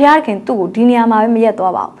ဒါပေမဲ့ဘုရားခင်သူ့ကိုဒီနေရာမှာပဲမရက်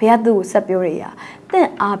သွားပါဘူးဘုရားသူ့ကိုဆက်ပြောရရာ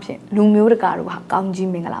သင်အားဖြင့်လူမျိုးတကာတို့ဟာကော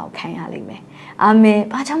င်းကြီးမင်္ဂလာကိုခံရလိမ့်မယ်အာ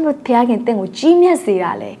မင်ဘာကြောင့်လို့ဘုရားခင်သင်ကိုကြီးမြတ်စေတာ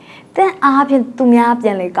လဲသင်အားဖြ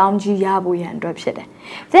င့်သူများပြန်လေကောင်းကြီးရဖို့ရန်အတွက်ဖြစ်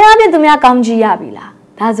တယ်သင်အားဖြင့်သူများကောင်းကြီးရပြီ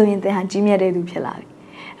လားဒါဆိုရင်သင်ဟာကြီးမြတ်တဲ့သူဖြစ်လာပြီ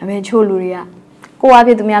အမေချို့လူတွေကကိုအားဖြ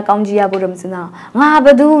င့်သူများကောင်းကြီးရဖို့တော့မစဉ်းစားငါ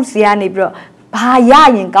ဘသူစီကနေပြီးတော့ဘာ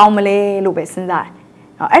ရရင်ကောင်းမလဲလို့ပဲစဉ်းစား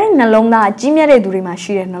တယ်အဲ့ဒီနှလုံးသားကြီးမြတ်တဲ့သူတွေမှာ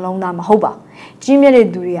ရှိတဲ့နှလုံးသားမဟုတ်ပါကြီးမြတ်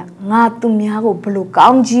တဲ့သူတွေကငါသူများကိုဘလို့ကော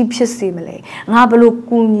င်းကြီးဖြစ်စေမလဲငါ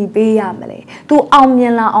ဘလို့ကူညီပေးရမလဲသူ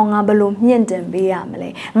အောင်မြင်လာအောင်ငါဘလို့မြင့်တင်ပေးရမ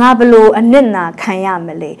လဲငါဘလို့အနစ်နာခံရ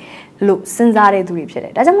မလဲလို့စဉ်းစားတဲ့သူတွေဖြစ်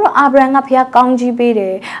တယ်ဒါကြောင့်မလို့အာဗြဟံကဖခင်ကောင်းကြီးပေးတ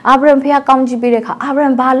ယ်အာဗြဟံဖခင်ကောင်းကြီးပေးတဲ့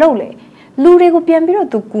အခါအာဗြဟံဘာလုပ်လဲလူတွေ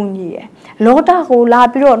ကိုပြန်ပြီးတော့သူကူညီရယ်လောတာကိုလာ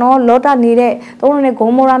ပြီးတော့နော်လောတာနေတဲ့သုံး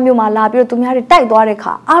နဲ့ဂုံမောရာမြို့မှာလာပြီးတော့သူများတွေတိုက်သွားတဲ့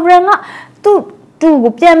အခါအာဗြဟံကသူ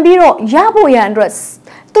ကိုပြန်ပြီးတော့ရဖို့ရန်အတွက်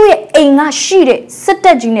သူ့ရဲ့အိမ်ကရှိတဲ့စစ်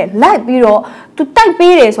တပ်ကြီးနဲ့လိုက်ပြီးတော့သူတိုက်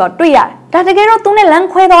ပေးတယ်ဆိုတော့တွေ့ရတယ်ဒါတကယ်တော့သူနဲ့လမ်း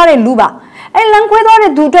ခွဲသွားတဲ့လူပါအဲလမ်းခွဲသွားတဲ့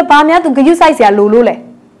သူအတွက်ဘာများသူဂရုစိုက်စရာ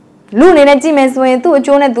လိုလို့လဲလူအနေနဲ့ကြည့်မယ်ဆိုရင်သူ့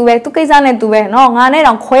အကျိုးနဲ့သူပဲသူကိစ္စနဲ့သူပဲเนาะငါနဲ့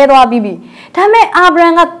တောင်ခွဲသွားပြီးပြီဒါပေမဲ့အာဗြဟံ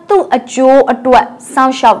ကသူ့အကျိုးအတွက်စော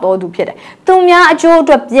င့်ရှောက်တော်သူဖြစ်တယ်သူများအကျိုး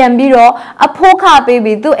အတွက်ပြန်ပြီးတော့အဖို့ခပေး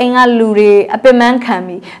ပြီးသူ့အိမ်ကလူတွေအပင်ပ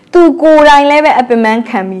န်းခံပြီးသူကိုယ်တိုင်လည်းပဲအပင်ပ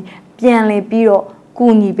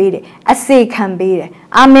န်းခံပြီးပြန်လေပြီးတော့ကူညီပေးတယ်အစေခံပေးတယ်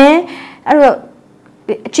အာမင်အဲ့တော့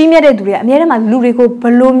အကြီးမြတ်တဲ့သူတွေကအများထဲမှာလူတွေကို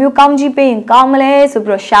ဘယ်လိုမျိုးကောင်းကြီးပေးရင်ကောင်းမလဲ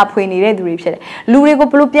ဆိုပြီးတော့ရှာဖွေနေတဲ့သူတွေဖြစ်တယ်လူတွေကို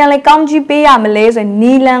ဘယ်လိုပြန်လဲကောင်းကြီးပေးရမလဲဆို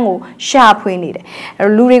ရင်နီးလန်းကိုရှာဖွေနေတယ်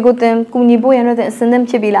အဲ့တော့လူတွေကိုသင်ကူညီဖို့ရန်အတွက်အစဉ်သင့်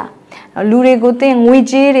ဖြစ်ပြီလားလူတွေကိုသင်ငွေ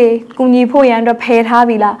ကြေးတွေကူညီဖို့ရန်အတွက်ဖယ်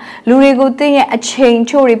ထားပြီလားလူတွေကိုသင်ရဲ့အ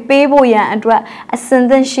ချိန်ချို့တွေပေးဖို့ရန်အတွက်အစဉ်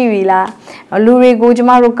သင့်ရှိပြီလားလူတွေ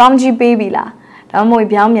ကိုကျမတို့ကောင်းကြီးပေးပြီလားဒါမှမဟုတ်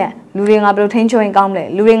ပြောင်းပြန်လူတွေငါဘယ်လိုထိန်းချုပ်ရင်ကောင်းမလဲ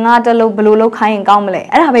လူတွေငါတက်လို့ဘယ်လိုလုပ်ခိုင်းရင်ကောင်းမလဲ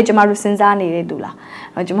အဲ့ဒါပဲကျမတို့စဉ်းစားနေတဲ့သူ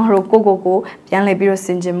လားကျမတို့ကိုပြန်လဲပြီးတော့ဆ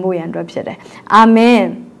င်ခြင်ဖို့ရန်အတွက်ဖြစ်တယ်အာမင်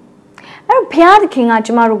အဲ့တော့ဘုရားသခင်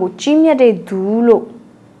ကကျမတို့ကိုကြီးမြတ်တဲ့သူလို့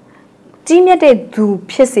တ ကြီးမြတ်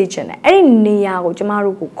တဲ့သူဖြစ်စေချင်တယ်အဲ့ဒီနေရာကိုကျ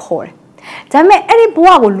မတို့ကိုခေါ်တယ်ဒါပေမဲ့အဲ့ဒီဘ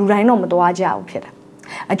ဝကိုလူတိုင်းတော့မသွားကြဘူးဖြစ်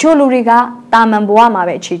တယ်အချို့လူတွေကတာမန်ဘဝ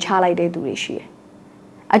မှာပဲအခြေချလိုက်တဲ့သူတွေရှိတယ်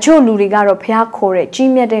အချို့လူတွေကတော့ဖျားခေါ်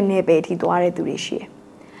တဲ့ကြီးမြတ်တဲ့နယ်ပယ်ထိသွားတဲ့သူတွေရှိတယ်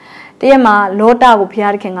တရက်မှာလောတာ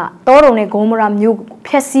ကိုဖျားခင်ကတောတုံနဲ့ဂေါမောရမြို့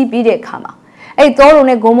ကိုဖျက်ဆီးပြီးတဲ့အခါမှာအဲ့တောတုံ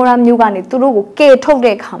နဲ့ဂေါမောရမြို့ကနေသူတို့ကိုကယ်ထုတ်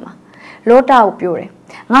တဲ့အခါမှာလောတာကိုပြောတယ်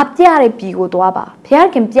ငါပြတဲ့ပြည်ကိုသွားပါဖျား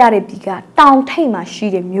ခင်ပြတဲ့ပြည်ကတောင်ထိပ်မှာရှိ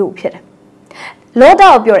တဲ့မြို့ဖြစ်တယ်လောတာ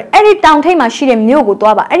ကိုပြောတယ်အဲ့ဒီတောင်ထိပ်မှာရှိတဲ့မြို့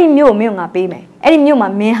ကိုသွားပါအဲ့ဒီမြို့ကိုမင်းငါပေးမယ်အဲ့ဒီမြို့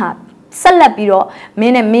မှာမင်းဟာဆက်လက်ပြီးတော့မ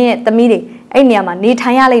င်းနဲ့မင်းရဲ့သမီးတွေအဲ့နေရာမှာနေ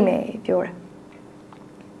ထိုင်ရလိမ့်မယ်ပြော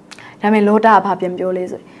တယ်ဒါပေမဲ့လောတာကဘာပြန်ပြောလဲ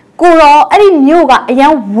ဆိုကိုရောအဲ့ဒီမြို့ကအရ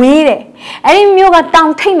န်ဝေးတယ်အဲ့ဒီမြို့ကတော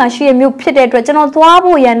င်ထိပ်မှာရှိတဲ့မြို့ဖြစ်တဲ့အတွက်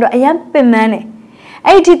ကျွန်တော်သွားဖို့ရန်အတွက်အရန်ပင်ပန်း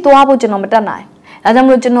တယ်အဲ့ဒီသွားဖို့ကျွန်တော်မတတ်နိုင်ဒါကြောင့်မ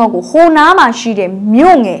လို့ကျွန်တော်ကိုဟိုနားမှာရှိ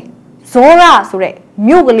တဲ့မြို့ငယ်ဇောရဆို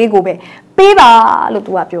တဲ့မြို့ကလေးကိုပဲပေးပါလို့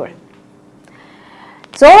သူကပြောတယ်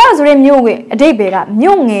ဇောရဆိုတဲ့မြို့ရဲ့အဓိပ္ပာယ်က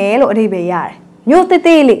မြို့ငယ်လို့အဓိပ္ပာယ်ရတယ်မြို့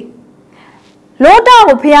သေးသေးလေးလောတာ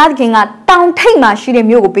ကိုဖျားခင်ကတောင်ထိပ်မှာရှိ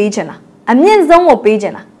တဲ့မြို့ကိုပေးချင်တာအမြင့်ဆုံးကိုပေးချ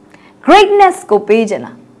င်တာ greatness ကိုပေးချင်တာ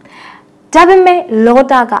ဒါပေမဲ့လော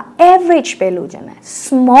တာက average ပဲလို့ချင်တယ်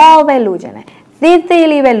small ပဲလို့ချင်တယ်သေး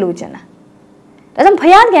သေးလေးပဲလို့ချင်တာဒါကြော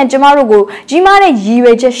င့်ဖျားခင်ကျမတို့ကိုကြီးမားတဲ့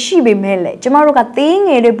ရည်ရွယ်ချက်ရှိပေမဲ့လေကျမတို့ကသေး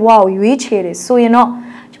ငယ်တဲ့ဘဝကိုရွေးချယ်တယ်ဆိုရင်တော့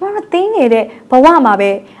ကျမတို့သေးငယ်တဲ့ဘဝ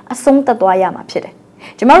မှာပဲအဆုံးသတ်သွားရမှာဖြစ်တယ်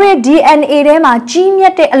ကျမတို့ရဲ့ DNA ထဲ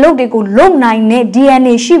မှာကြီးမြတ်တဲ့အလုပ်တွေကိုလုပ်နိုင်တဲ့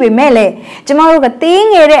DNA ရှိပေမဲ့လေကျမတို့က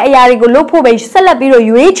သေးငယ်တဲ့အရာတွေကိုလုပ်ဖို့ပဲဆက်လက်ပြီးတော့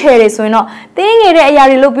ရွေးချယ်တယ်ဆိုရင်တော့သေးငယ်တဲ့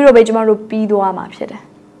အရာတွေလုပ်ပြီးတော့ပဲကျမတို့ပြီးသွားမှာဖြစ်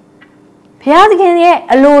တယ်ဘုရားသခင်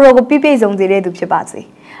ရဲ့အလိုတော်ကိုပြည့်ပြည့်စုံစေတဲ့သူဖြစ်ပါစေ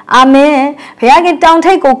အာမင်ဘုရားခင်တောင်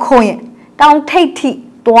ထိပ်ကိုခုံရင်တောင်ထိပ်ထိ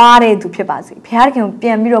သွားတဲ့သူဖြစ်ပါစေဘုရားခင်ကိုပြ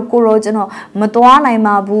န်ပြီးတော့ကိုရောကျွန်တော်မသွား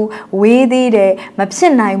နိုင်ပါဘူးဝေးသေးတယ်မဖြ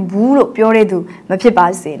စ်နိုင်ဘူးလို့ပြောတဲ့သူမဖြစ်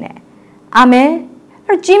ပါစေနဲ့အာမင်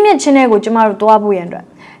အဲ့ကြီးမြတ်ခြင်းတွေကိုကျမတို့သွားဖို့ရန်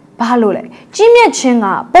အတွက်ဘာလို့လဲကြီးမြတ်ခြင်း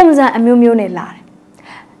ကပုံစံအမျိုးမျိုးနဲ့လာ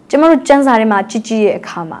တယ်ကျမတို့စံစာထဲမှာကြည်ကြည်ရဲ့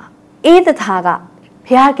အခါမှာအေးသထာ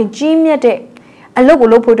ကဘုရားခင်ကြီးမြတ်တဲ့အလုပ်ကို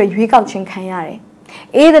လုပ်ဖို့အတွက်ရွေးကောက်ခြင်းခံရ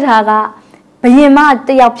တယ်အေးသထာကဘယင်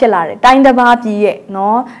မတယောက်ဖြစ်လာတယ်တိုင်းတစ်ပါးပြည်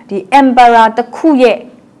ရဲ့နော်ဒီ emperor တစ်ခုရဲ့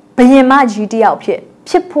ဘယင်မကြီးတ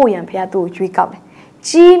ယောက်ဖြစ်ဖို့ရန်ဘုရားသူ့ကိုရွေးကောက်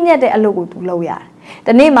တယ်ကြီးမြတ်တဲ့အလုပ်ကိုသူလုပ်ရတယ်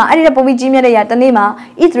တနေ့မှာအဲ့ဒီပုံပြီးကြီးမြတ်တဲ့ຢာတနေ့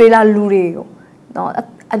မှာဣသရေလလူတွေကိုနော်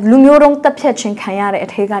လူမျိုးတုံးတက်ဖြတ်ခြင်းခံရတဲ့အ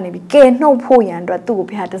ထဲကနေပြီးကဲနှုတ်ဖို့ရန်အတွက်သူ့ကို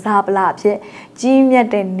ဘုရားတစားပလာ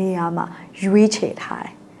အဖြစ်ကြီးမြတ်တဲ့နေရာမှာရွေးချယ်ထား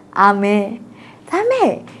တယ်အာမင်ဒါ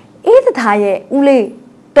မဲ့အေးသထာရဲ့ဦး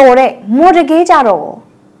လေးတော်တဲ့မော်ဒကေးကြတော့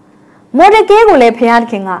မော်ဒကေးကိုလည်းဘုရား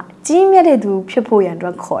သခင်ကကြီးမြတ်တဲ့သူဖြစ်ဖို့ရန်အတွ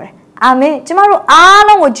က်ခေါ်တယ်အာမင်ကျမတို့အား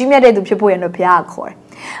လုံးကိုကြီးမြတ်တဲ့သူဖြစ်ဖို့ရန်အတွက်ဘုရားကခေါ်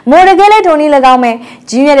တယ်မော်ဒကေးလည်းထုံနည်း၎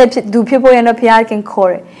င်းပဲကြီးမြတ်တဲ့သူဖြစ်ဖို့ရန်အတွက်ဘုရားသ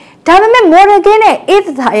ခင်ခေါ်တယ်ဒါပေမဲ့မော်ဒကေးနဲ့အေးသ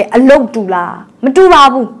ထာရဲ့အလုပ်တူလားမတူပါ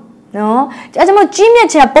ဘူးနော်ကျွန်တော်ကြီးမြတ်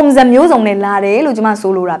ခြင်းပုံစံမျိုးစုံနဲ့လာတယ်လို့ကျွန်မ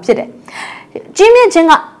ဆိုလိုတာဖြစ်တယ်ကြီးမြတ်ခြင်း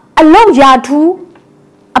ကအလုပ်ရာ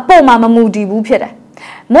ထူးအပေါ်မှာမမူတည်ဘူးဖြစ်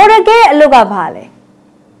တယ်မော်ဒကေးရဲ့အလုပ်ကဘာလဲ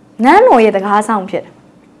နန်းတော်ရဲ့တကားဆောင်ဖြစ်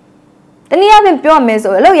တယ်တနည်းအားဖြင့်ပြော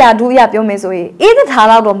မယ်ဆိုရင်အလုပ်ရာထူးအရပြောမယ်ဆိုရင်အေးသထာ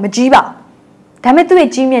လောက်တော့မကြီးပါဒါပေမဲ့သူ့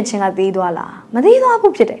ရဲ့ကြီးမြတ်ခြင်းကသေးသွားလားမ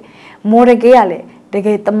သေးသွားဘူးဖြစ်တယ်မော်ဒကေးကလည်းတက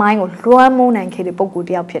ယ်တမိုင်းကိုလွှမ်းမိုးနိုင်ခဲ့တဲ့ပုံ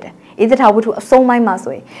ကိုတယောက်ဖြစ်တယ်အေးသထာဝတ္ထုအဆုံးပိုင်း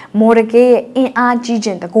မှာဆိုရင်မော်ဒကေးရဲ့အင်အားကြီးခြ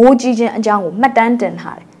င်းတကိုးကြီးခြင်းအကြောင်းကိုမှတ်တမ်း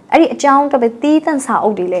တင်ထားတယ်အဲ့ဒီအကြောင်းတော့ပဲတီးတ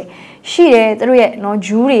န့်စာအုပ်တွေလည်းရှိတယ်သူတို့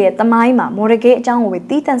ရဲ့နော်ဂျူးတွေရဲ့တမိုင်းမှာမော်ဒကေးအကြောင်းကိုပဲ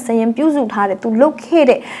တီးတန့်စရင်ပြုစုထားတယ်သူလုတ်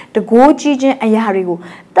ခဲ့တဲ့တကိုးကြီးခြင်းအရာတွေ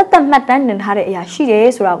ကိုတတ်တတ်မှတ်တမ်းတင်ထားတဲ့အရာရှိ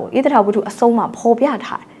တယ်ဆိုတာကိုအေးသထာဝတ္ထုအဆုံးမှာဖော်ပြ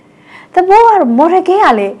ထားတယ်။တဘောကတော့မော်ဒကေးက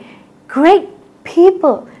လည်း great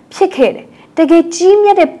people ဖြစ်ခဲ့တယ်တကယ်ကြီးမြ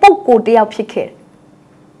တ်တဲ့ပုဂ္ဂိုလ်တယောက်ဖြစ်ခဲ့တယ်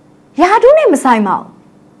။ယာတုနဲ့မဆိုင်ပါဘူး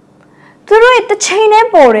။သူတို့ရဲ့တစ်ချိန်တ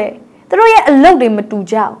ည်းပေါ်တယ်သူတို့ရဲ့အလုပ်တွေမတူ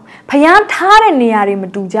ကြဘူးဖျားထားတဲ့နေရာတွေ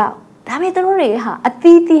မတူကြဘူးဒါပေမဲ့သူတို့တွေဟာ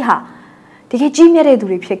အသီးသီးဟာတကယ်ကြီးမြတ်တဲ့သူ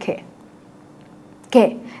တွေဖြစ်ခဲ့ကဲ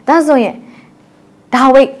ဒါဆိုရင်ဒါ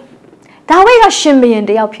ဝိတ်ကရှင်ဘုရင်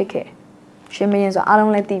တယောက်ဖြစ်ခဲ့ရှင်ဘုရင်ဆိုအား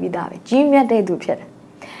လုံးလည်းသိပြီးသားပဲကြီးမြတ်တဲ့သူဖြစ်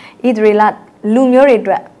တယ်ဣသရေလလူမျိုးတွေ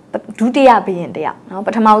အတွက်ဒုတိယဘုရင်တ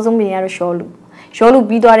ယောက်နော်ပထမဆုံးဘုရင်ကတော့ရှောလူ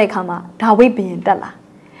ပြီးသွားတဲ့အခါမှာဒါဝိတ်ဘုရင်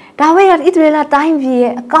တက်လာဒါဝိဒ်ကဣသရေလတို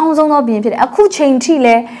င်းပြည်ရဲ့အကောင်းဆုံးသောဘုရင်ဖြစ်တယ်အခုချိန်ထိ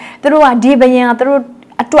လဲသူတို့ကဒီဘုရင်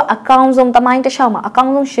ကသူတို့အတွက်အကောင်းဆုံးတမိုင်းတစ်လျှောက်မှာအ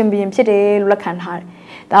ကောင်းဆုံးရှင်ဘုရင်ဖြစ်တယ်လို့လက်ခံထား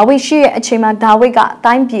တယ်ဒါဝိဒ်ရှိရဲ့အချိန်မှာဒါဝိဒ်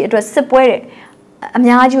ကတိုင်းပြည်အတွက်စစ်ပွဲတယ်အ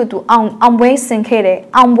များကြီးကိုသူအောင်ပွဲဆင်ခဲ့တယ်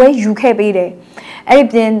အောင်ပွဲယူခဲ့ပေးတယ်အဲ့ဒီ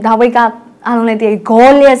ပြင်ဒါဝိဒ်ကအားလုံးလည်းတည်း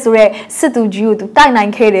ဂေါလိယဆိုတဲ့စစ်သူကြီးကိုသူတိုက်နို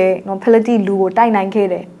င်ခဲ့တယ်နော်ဖိလိတိလူကိုတိုက်နိုင်ခဲ့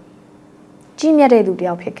တယ်ကြီးမြတ်တဲ့သူ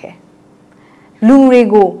တယောက်ဖြစ်ခဲ့လူတွေ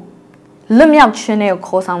ကိုလွတ်မြောက်ခြင်း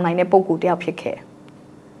နဲ့ခေါ်ဆောင်နိုင်တဲ့ပုဂ္ဂိုလ်တယောက်ဖြစ်ခဲ့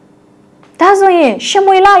ဒါဆိုရင်ရှ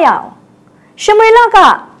မွေလရအောင် ရှမွေလက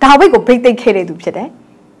ဒါဝိဒ်ကိုဖိတ်သိမ်းခဲ့တဲ့သူဖြစ်တယ်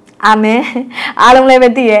အာမင်အားလုံးလည်းပဲ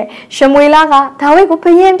သိတယ်ရှမွေလကဒါဝိဒ်ကို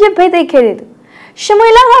ဘုရင်ဖြစ်ဖိတ်သိမ်းခဲ့တဲ့သူရှမွေ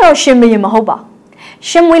လကတော့ရှင်ဘုရင်မဟုတ်ပါ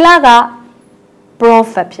ရှမွေလက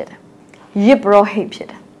prophet ဖြစ်တယ်ယစ်ပရောဟိတ်ဖြစ်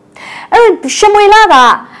တယ်အဲ့ရှမွေလက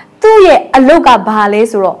သူ့ရဲ့အလုပ်ကဘာလဲ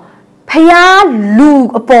ဆိုတော့ဖျားလူ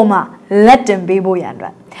အပေါ်မှာလက်တင်ပေးဖို့ရန်အတွ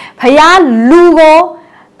က်ဖျားလူကို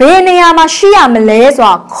ဘယ်နေရာမှာရှိရမလဲဆို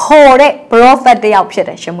တာခေါ်တဲ့ prophet တယောက်ဖြစ်တ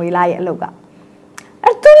ယ်ရှမွေလရဲ့အလုပ်က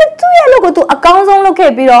အဲ့သူရဲ့အလုပ်ကိုသူအကောင်းဆုံးလုပ်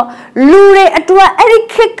ခဲ့ပြီးတော့လူတွေအတွက်အဲ့ဒီ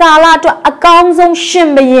ခေတ်ကာလအတွက်အကောင်းဆုံးရှင်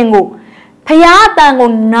ဘုရင်ကိုဖျားအတန်ကို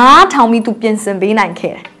နားထောင်ပြီးသူပြင်ဆင်ပေးနိုင်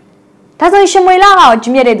ခဲ့တယ်ဒါဆိုရင်ရှမွေလကရော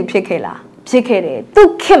ကြီးမြတ်တဲ့သူဖြစ်ခဲ့လားဖြစ်ခဲ့တယ်သူ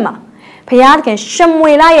ခေတ်မှာဖျားတခင်ရှ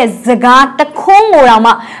မွေလရဲ့စကားတခွန်းကိုတော့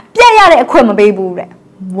မှပြတ်ရတဲ့အခွင့်မပေးဘူးတဲ့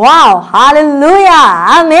Wow hallelujah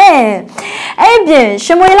amen အဲ့ပြင်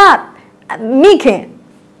ရှမွေလမိခင်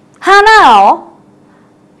ဟာနာရော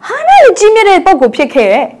ဟာနာရဲ့ကြီးမြတ်တဲ့ပုဂ္ဂိုလ်ဖြစ်ခဲ့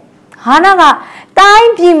တယ်ဟာနာကတို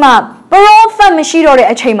င်းပြည်မှာ prophet မရှိတော့တဲ့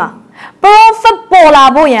အချိန်မှာ prophet ပေါ်လာ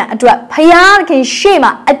ဖို့ရန်အတွက်ဖယားခင်ရှေ့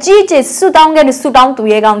မှာအကြီးကျယ်ဆုတောင်းခဲ့တဲ့ဆုတောင်းသူ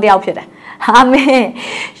ရဲကောင်းတယောက်ဖြစ်တယ်အာမင်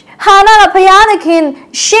ဟာနာကဖယားခင်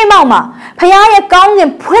ရှေ့မှာဖယားရဲ့ကောင်းက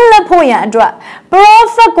င်ဖွင့်လှစ်ဖို့ရန်အတွက်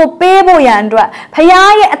prophet ကိုပေးဖို့ရန်အတွက်ဖ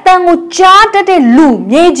ယားရဲ့အတန်ကိုကြားတတ်တဲ့လူ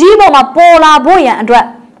မြေကြီးပေါ်မှာပေါ်လာဖို့ရန်အတွက်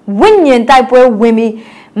ဝိညာဉ်တိုက်ပွဲဝင်ပြီး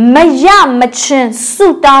မရမချင်းဆု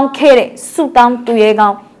တောင်းခဲ့တဲ့ဆုတောင်းသူရဲကော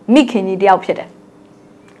င်းမိခင်ကြီးတယောက်ဖြစ်တယ်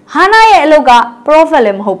ဟာနာရဲ့အလုပ်က prophet လ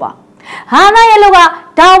ည်းမဟုတ်ပါဟာနာရဲ့အလုပ်က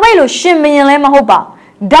ဒါဝိဒ်လိုရှင်ဘုရင်လည်းမဟုတ်ပါ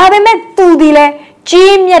ဒါပေမဲ့သူဒီလဲ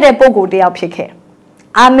ကြီးမြတ်တဲ့ပုဂ္ဂိုလ်တယောက်ဖြစ်ခဲ့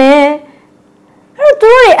အာမင်အဲ့တော့သူ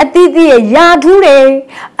တို့ရဲ့အသီးသီးရဲ့ယာထူးတွေ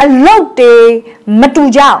အလုပ်တွေမတူ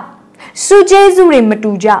ကြအောင်စုကျေးဇူးတွေမ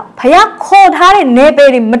တူကြအောင်ဖခင်ခေါ်ထားတဲ့နေပယ်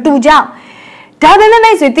တွေမတူကြအောင်ဒါပေမဲ့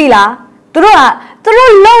မိတ်ဆွေသိလားသူ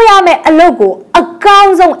တို့လုပ်ရမယ့်အလုပ်ကိုအကော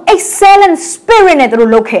င်းဆုံး excellent spirit နဲ့သူ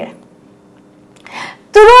တို့လုပ်ခဲ့တယ်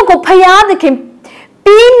သူတို့ကိုဖခင်သခင်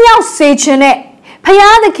ပြီးမြောက်စေခြင်းနဲ့ဖခ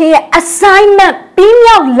င်သခင်ရဲ့ assignment ပြီး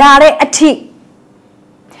မြောက်လာတဲ့အထိ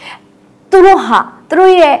သူ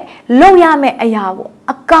တို့ရဲ့လုပ်ရမယ့်အရာကို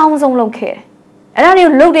အကောင်းဆုံးလုပ်ခဲ့တယ်အဲ့ဒါတွေ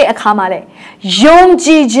ကိုလုပ်တဲ့အခါမှာလေယုံကြ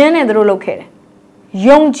ည်ခြင်းနဲ့သူတို့လုပ်ခဲ့တယ်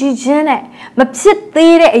ယုံကြည်ခြင်းနဲ့မဖြစ်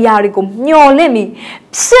သေးတဲ့အရာတွေကိုမျှော်လင့်ပြီး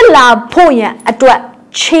ဖြစ်လာဖို့ရန်အတွက်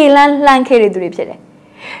ခြေလန်းလှမ်းခဲ့တဲ့သူတွေဖြစ်တယ်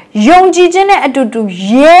ယုံကြည်ခြင်းနဲ့အတူတူ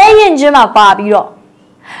ရဲရင်ခြင်းမှာပါပြီးတော့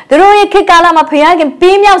သူတို့ရဲ့ခေတ်ကာလမှာဖခင်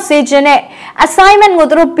ပေးမြောက်စေခြင်းနဲ့ assignment ကို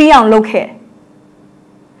သူတို့ပြီးအောင်လုပ်ခဲ့တယ်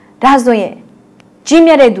ဒါဆိုရင်ကြီး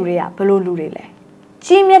မြတ်တဲ့သူတွေကဘယ်လိုလူတွေလဲ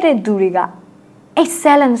ကြီးမြတ်တဲ့သူတွေက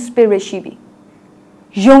excellent spirit ရှိပြီ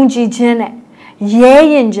ယုံကြည်ခြင်းနဲ့ရဲ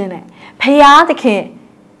ရင်ခြင်းနဲ့ဖခင်သခင်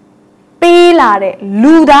ပေးလာတဲ့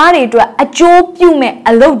လူသားတွေအတွက်အကျိုးပြုမဲ့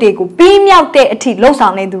အလုပ်တွေကိုပြီးမြောက်တဲ့အထိလှုပ်ဆော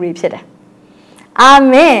င်နေသူတွေဖြစ်တယ်အာ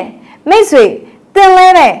မင်မိတ်ဆွေသင်လ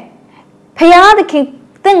ည်းပဲဖခင်သခင်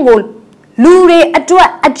သင်ကိုလူတွေအတွက်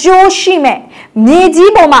အကျိုးရှိမဲ့မြေ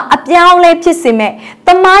ကြီးပေါ်မှာအပြောင်းလဲဖြစ်စေမဲ့သ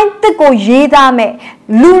မိုင်းသစ်ကိုရေးသားမဲ့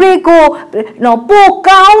လူတွေကိုပို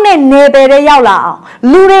ကောင်းတဲ့နေပယ်တွေရောက်လာအောင်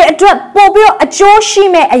လူတွေအတွက်ပို့ပြီးတော့အကျိုးရှိ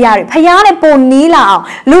မဲ့အရာတွေဖခင်နဲ့ပိုနီးလာအောင်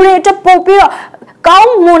လူတွေအတွက်ပို့ပြီးတော့ကော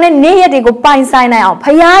င်းမွန်တဲ့နေရတွေကိုပိုင်ဆိုင်နိုင်အောင်ဖခ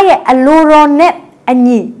င်ရဲ့အလိုတော်နဲ့အ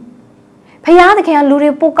ညီဖခင်သခင်ကလူတွေ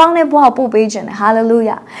ပိုကောင်းတဲ့ဘဝပို့ပေးခြင်းတယ်ဟာလေလု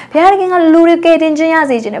ယာဖခင်သခင်ကလူတွေကယ်တင်ခြင်းရ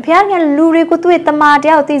စေခြင်းတယ်ဖခင်သခင်ကလူတွေကိုသူ့ရဲ့တမန်တ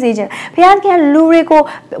ရားကိုသိစေခြင်းဖခင်သခင်ကလူတွေကို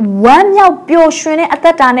ဝမ်းမြောက်ပျော်ရွှင်တဲ့အသ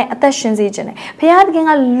က်တာနဲ့အသက်ရှင်စေခြင်းတယ်ဖခင်သခင်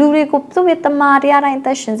ကလူတွေကိုသူ့ရဲ့တမန်တရားတိုင်းအသ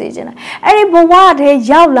က်ရှင်စေခြင်းတယ်အဲ့ဒီဘဝတည်း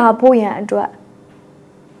ရောက်လာဖို့ရန်အတွက်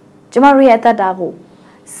ကျမတို့ရဲ့အသက်တာကို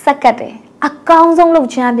စက္ကတ်တယ်အကောင်းဆုံးလုပ်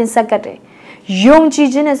ခြင်းအပြင်စက္ကတ်တယ်ယုံကြည်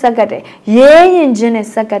ခြင်းနဲ့စက္ကတ်တယ်ရဲရင်ခြင်းနဲ့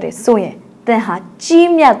စက္ကတ်တယ်ဆိုရင်သင်ဟာကြီး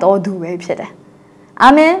မြတ်တော်သူပဲဖြစ်တယ်အာ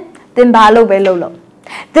မင်သင်ဘာလို့ပဲလုပ်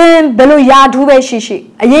သင်ဘယ်လိုယာထူးပဲရှိ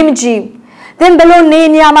အရေးမကြီးသင်ဘယ်လိုနေ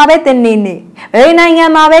နေမှာပဲသင်နေဘယ်နိုင်ငံ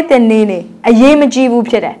မှာပဲသင်နေအရေးမကြီးဘူး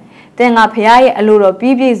ဖြစ်တယ်သင်ကဖခင်ရဲ့အလိုတော်ပြ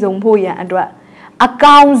ည့်ပြည့်စုံဖို့ရန်အတွက်အ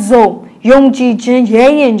ကောင်းဆုံးယုံကြည်ခြင်းရဲ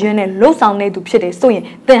ရင်ခြင်းနဲ့လှုပ်ဆောင်နေသူဖြစ်တယ်ဆိုရင်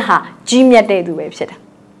သင်ဟာကြီးမြတ်တဲ့သူပဲဖြစ်တယ်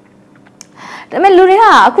ဒါပေမဲ့လူတွေက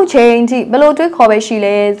အခုချိန်ထိဘယ်လိုတွေးခေါ်ပဲရှိ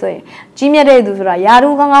လဲဆိုရင်ကြီးမြတ်တဲ့သူဆိုတာယာရု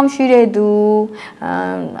ကောင်းကောင်းရှိတဲ့သူ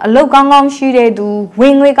အလုပ်ကောင်းကောင်းရှိတဲ့သူဝ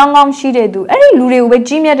င်ငွေကောင်းကောင်းရှိတဲ့သူအဲ့ဒီလူတွေကိုပဲ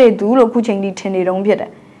ကြီးမြတ်တဲ့သူလို့အခုချိန်ထိထင်နေတုံးဖြစ်တယ်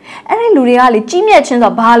အဲ့ဒီလူတွေကလေကြီးမြတ်ခြင်း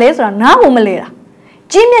ဆိုတာဘာလဲဆိုတာနားဖို့မလဲတာ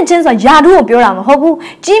ကြီးမြတ်ခြင်းဆိုတာယာရုကိုပြောတာမဟုတ်ဘူး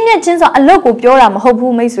ကြီးမြတ်ခြင်းဆိုတာအလုပ်ကိုပြောတာမဟုတ်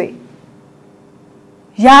ဘူးမိတ်ဆွေ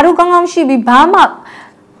ယာရုကောင်းကောင်းရှိပြီးဘာမှ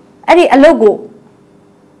အဲ့ဒီအလုပ်ကို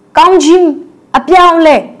ကောင်းကြီးအပြောင်း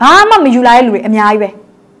လဲဘာမှမယူလာတဲ့လူတွေအများကြီးပဲ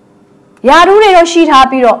ယာရုတွေတော့ရှိထား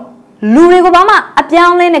ပြီးတော့လူတွေကိုဘာမှအပြော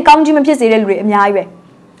င်းလဲနဲ့ကောင်းကြီးမဖြစ်စေတဲ့လူတွေအများကြီးပဲ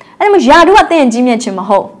အဲ့ဒါမှယာရုကသင်ကြီးမြတ်ခြင်းမ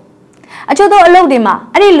ဟုတ် အချို့တော့အလုပ်တွေ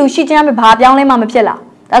မှာအဲ့ဒီလူရှိချင်းအမေဘာပြောင်းလဲမှမဖြစ်လား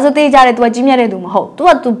ဒါဆိုတေးကြတယ် तू ကြီးမြတ်တဲ့သူမဟုတ် तू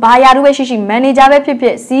က तू ဘာယာရုပဲရှိရှိ manager ပဲဖြစ်ဖြ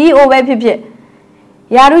စ် CEO ပဲဖြစ်ဖြစ်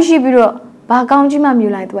ယာရုရှိပြီးတော့ဘာကောင်းကြီးမှမြူ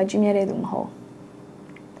လိုက် तू ကကြီးမြတ်တဲ့သူ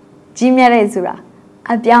မဟုတ်ကြီးမြတ်တဲ့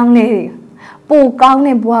ဆိုတာအပြောင်းလဲတွေပိုကော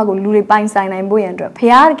င်းတဲ့ဘဝကိုလူတွေပိုင်ဆိုင်နိုင်ဖို့ရန်အတွက်ဖ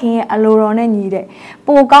ခင်ရဲ့အလိုတော်နဲ့ညီတဲ့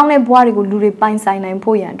ပိုကောင်းတဲ့ဘဝတွေကိုလူတွေပိုင်ဆိုင်နိုင်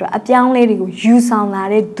ဖို့ရန်အတွက်အပြောင်းလဲတွေကိုယူ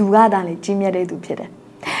ဆောင်လာတဲ့သူကသာလေကြီးမြတ်တဲ့သူဖြစ်တယ်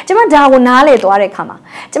။ကျွန်မဒါကိုနားလေသွားတဲ့အခါ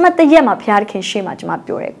မှာကျွန်မတရက်မှာဖခင်ရှေ့မှာကျွန်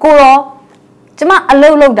မပြောတယ်ကိုရောကျွန်မ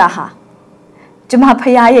အလုပ်လုပ်တာဟာကျွန်မဖ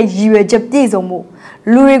ခင်ရဲ့ရည်ရွယ်ချက်ပြည့်စုံမှု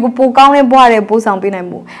လူတွေကိုပိုကောင်းတဲ့ဘဝတွေပို့ဆောင်ပေးနိုင်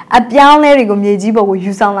မှုအပြောင်းလဲတွေကိုမြေကြီးပေါ်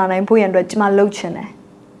ကိုယူဆောင်လာနိုင်ဖို့ရန်အတွက်ကျွန်မလုပ်ချင်တယ်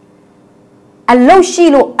အလုတ်ရှိ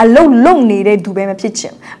လို့အလုတ်လုံနေတဲ့သူပဲမဖြစ်ချ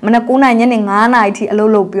င်မနက်9:00ညနေ9:00အထိအလု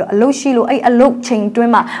တ်လုပ်ပြီးတော့အလုတ်ရှိလို့အဲ့အလုတ်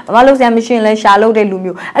ချိန်တွင်းမှာဘာမှလုပ်စရာမရှိရင်လဲရှာလုပ်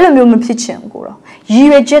တဲ့လူမျိုးအဲ့လိုမျိုးမဖြစ်ချင်ကိုတော့ရည်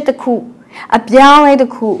ရွယ်ချက်တစ်ခုအပြောင်းလဲတစ်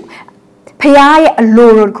ခုဖခင်ရဲ့အ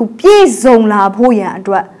လိုတော်တစ်ခုပြည့်စုံလာဖို့ရန်အ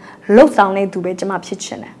တွက်လှုပ်ဆောင်တဲ့သူပဲကျွန်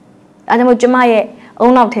မဖြစ်ချင်တယ်ဒါကြောင့်မို့ကျွန်မရဲ့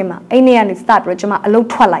အုံနောက်ထဲမှာအဲ့နေ့ကနေ start ပြီးတော့ကျွန်မ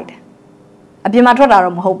အလုတ်ထွက်လိုက်တယ်အပြင်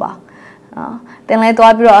မှာထွက်တာတော့မဟုတ်ပါ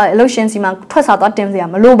တင်လဲသွားပြီးတော့အလုတ်ရှင်စီမှာထွက်စာသွားတင်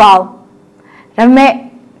စရာမလိုပါဘူးဒါပေ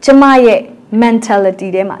မဲ့ကျမရဲ့ mentality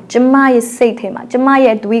ထဲမှာကျမရဲ့စိတ်ထဲမှာကျ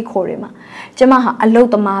မရဲ့တွေးခေါ်တွေမှာကျမဟာအလုတ်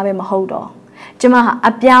သမားပဲမဟုတ်တော့ကျမဟာ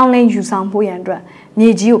အပြောင်းလဲယူဆောင်ဖို့ရန်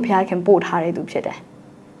အတွက်မြေကြီးကိုဖျားခင်ပို့ထားတဲ့သူဖြစ်တယ်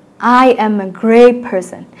I am a great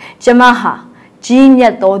person ကျ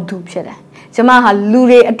မဟာကြီးမြတ်သောသူဖြစ်တယ်ကျမဟာလူ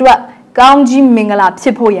တွေအတွက်ကောင်းကြီးမင်္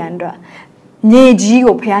ဂလာဖြစ်ဖို့ရန်အတွက်မြေကြီး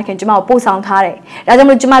ကိုဖျားခင်ကျမကိုပို့ဆောင်ထားတယ်ဒါကြောင့်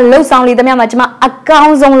မို့ကျမလှုပ်ဆောင်လေသမျှမှာကျမအ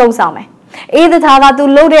ကောင်းဆုံးလှုပ်ဆောင်မယ်အေးတသာက तू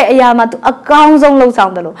လှုပ်တဲ့အရာမှာ तू အကောင်းဆုံးလှုပ်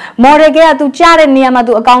ဆောင်တယ်လို့မော်ဒယ်က तू ကြားတဲ့နေရာမှာ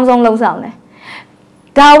तू အကောင်းဆုံးလှုပ်ဆောင်တယ်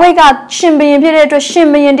ဒါဝိတ်ကရှင်ဘရင်ဖြစ်တဲ့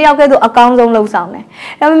အတွက်ရှင်ဘရင်တယောက်ကဲ့သို့အကောင်းဆုံးလှုပ်ဆောင်တယ်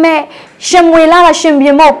ဒါပေမဲ့ရှင်မွေလာကရှင်ဘ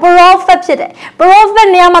ရင်မဟုတ် prophet ဖြစ်တယ် prophet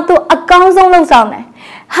နေရာမှာ तू အကောင်းဆုံးလှုပ်ဆောင်တယ်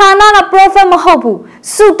ဟာနာက prophet မဟုတ်ဘူး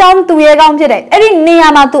ဆူတောင်းသူရဲ့ကောင်းဖြစ်တယ်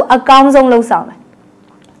အဲ့ဒီနေရာမှာ तू အကောင်းဆုံးလှုပ်ဆောင်တယ်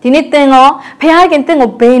ဒီနေ့သင်ရောဘုရားခင်သင်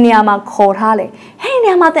ကိုဘယ်နေရာမှာခေါ်ထားလဲ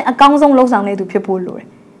ဟဲ့နေရာမှာသင်အကောင်းဆုံးလှုပ်ဆောင်နေသူဖြစ်ဖို့လိုတယ်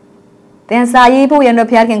သင်စာရေးဖို့ရတဲ့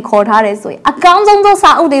ဘုရားခင်ခေါ်ထားတယ်ဆိုရင်အကောင်းဆုံးသောစာ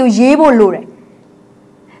အုပ်တွေကိုရေးဖို့လို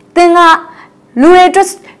တယ်သင်ကလူတွေ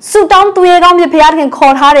အတွက်ဆူတောင်းသူရဲ့ကောင်းဖြစ်ဘုရားခင်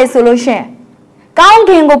ခေါ်ထားတယ်ဆိုလို့ရှိရင်ကော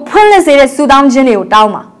င်းကင်ကိုဖွင့်လှစ်စေတဲ့ဆူတောင်းခြင်းတွေကို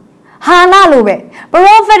တောင်းပါဟာနာလိုပဲပ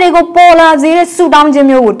ရောဖက်တွေကိုပေါ်လာစေတဲ့ဆူတောင်းခြင်း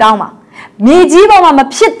မျိုးကိုတောင်းပါမြေကြီးပေါ်မှာ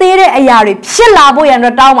မဖြစ်သေးတဲ့အရာတွေဖြစ်လာဖို့ရ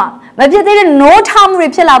တဲ့တောင်းပါမဖြစ်သေးတဲ့နိုးထမှု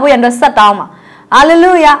တွေဖြစ်လာဖို့ရတဲ့ဆက်တောင်းပါဟာလေ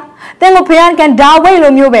လုယာသင်ကိုဘုရားခင်ဒါဝိတ်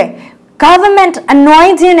လိုမျိုးပဲgovernment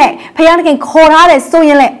anointing နဲ့ဖခင်ခေါ်ထားတယ်ဆို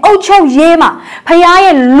ရင်လေအုပ်ချုပ်ရေးမှာဖခင်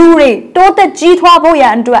ရဲ့လူတွေတိုးတက်ကြီးထွားဖို့ရန်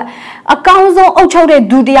အတွက်အကောင်းဆုံးအုပ်ချုပ်တဲ့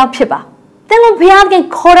သူတစ်ယောက်ဖြစ်ပါသင်ကိုဖခင်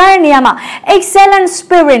ခေါ်ထားတဲ့နေရာမှာ excellent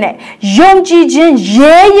spirit နဲ့ယုံကြည်ခြ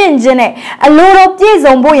င်းရဲရင်ခြင်းနဲ့အလိုတော်ပြ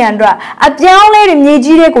ည့်စုံဖို့ရန်အတွက်အပြောင်းလဲတွေမြေ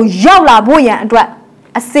ကြီးတွေကိုရောက်လာဖို့ရန်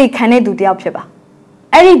အတွက်အစေခံတဲ့သူတစ်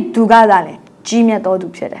ယောက်ဖြစ်ပါအဲ့ဒီသူ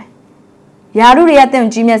ကသာလေကြီးမြတ်တော်သူဖြစ်တယ်ယာရုတွေကသင်ကို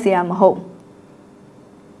ကြီးမြတ်စေတာ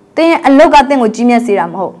မဟုတ်သင်အလောက်ကသင်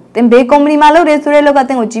ကိုကြီးမြတ်စေတာမဟုတ်သင်ဘေးကုမ္ပဏီမှာလုပ်တယ်ဆိုတဲ့လောက်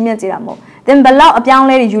ကသင်ကိုကြီးမြတ်စေတာမဟုတ်သင်ဘလောက်အပြော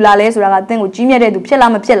င်းလဲတွေယူလာလဲဆိုတာကသင်ကိုကြီးမြတ်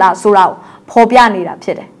တဲ့သူဖြစ်လားမဖြစ်လားဆိုတာကိုဖော်ပြနေတာဖြ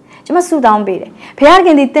စ်တယ်ကျွန်မဆုတောင်းပေးတယ်ဘုရား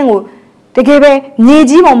ခင်ဒီသင်ကိုတကယ်ပဲမြေ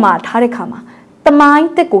ကြီးပေါ်မှာထားတဲ့ခါမှာတမို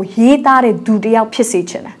င်းတက်ကိုရေးသားတဲ့သူတစ်ယောက်ဖြစ်စေ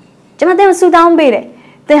ချင်တယ်ကျွန်မသင်ကိုဆုတောင်းပေး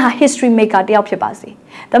တယ်သင်ဟာ history maker တစ်ယောက်ဖြစ်ပါစေ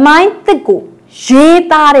တမိုင်းတက်ကိုရေး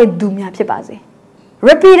သားတဲ့သူများဖြစ်ပါစေ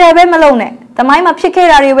repeater ပဲမလုပ်နဲ့တမိုင်းမှာဖြစ်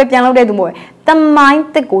ခဲ့တာတွေပဲပြန်လုပ်တဲ့သူမဟုတ်ဘူးတမိုင်း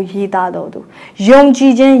တက်ကိုရေးသားတော်သူ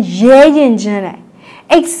ယုံကြည်ခြင်းရဲရင်ခြင်းနဲ့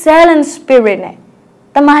excellent spirit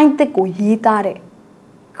နဲ့တမိုင်းတက်ကိုရေးသားတဲ့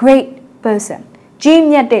great person ကြီး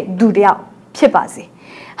မြတ်တဲ့သူတစ်ယောက်ဖြစ်ပါစေ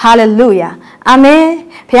hallelujah amen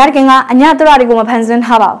ဘုရားခင်ကအညတရတွေကိုမဖန်ဆ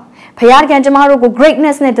င်းထားပါဘူးဘုရားခင်ကျမတို့ကို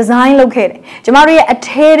greatness နဲ့ design လုပ်ခဲ့တယ်ကျမတို့ရဲ့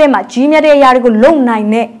အထဲထဲမှာကြီးမြတ်တဲ့အရာတွေကိုလုပ်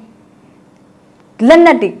နိုင်တဲ့လက်န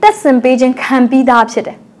က်တွေတက်ဆင်ပေးခြင်းခံပြီးသားဖြစ်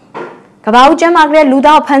တယ်ကဘာဦးကျမ်းမှာကလေးလူ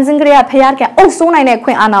သားကိုဖန်ဆင်းကြတဲ့ဖခင်ကအုပ်စိုးနိုင်တဲ့အခွ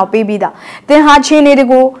င့်အာဏာကိုပေးပြီးသားသင်ဟာခြေနေ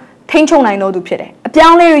တွေကိုထိန်းချုပ်နိုင်တော်သူဖြစ်တယ်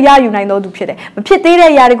အပြောင်းလဲတွေရယူနိုင်တော်သူဖြစ်တယ်မဖြစ်သေး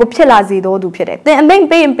တဲ့အရာတွေကိုဖြစ်လာစေတော်သူဖြစ်တယ်သင်အမိန့်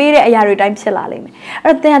ပေးရင်ပေးတဲ့အရာတွေတိုင်းဖြစ်လာလိမ့်မယ်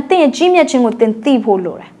အဲ့တော့သင်ဟာသင်ရဲ့ကြီးမြတ်ခြင်းကို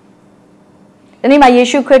သင်သိဖို့လိုတယ်ဒီနေ့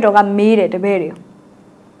မှာယေရှုခရစ်တော်ကမေးတယ်တပည့်တွေကို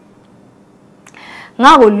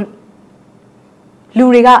ငါ့ကိုလူ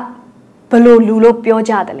တွေကဘယ်လိုလူလို့ပြော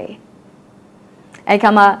ကြတယ်လဲအဲ့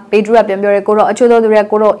ခါမှာပေတရုကပြန်ပြောတယ်ကိုတော့အချို့သောသူတွေက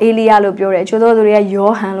ကိုတော့အေလိယလို့ပြောတယ်အချို့သောသူတွေက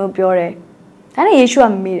ယောဟန်လို့ပြောတယ်ဒါနဲ့ယေရှုက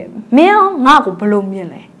မေးတယ်မင်းငါ့ကိုဘယ်လိုမြင်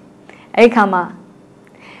လဲအဲ့ခါမှာ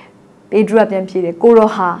ပေတရုကပြန်ဖြေတယ်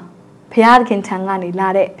ကိုတော့ဟာဘုရားသခင်ထံ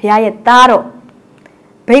ကနေလာတဲ့ဘုရားရဲ့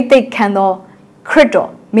သားတော်ဗိသိက်ခံသောခရစ်တော်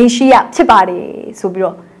မေရှိယဖြစ်ပါတယ်ဆိုပြီး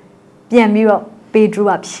တော့ပြန်ပြီးတော့ပေ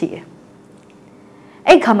တရုကဖြေတယ်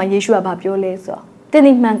အဲ့ခါမှာယေရှုကဘာပြောလဲဆိုတော့ တင်း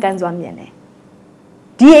ဒီမှန်ကန်စွာမြင်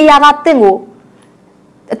တယ်ဒီအရာကတင့်ကို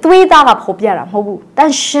အသွေးသားကဖော်ပြတာမဟုတ်ဘူးတန်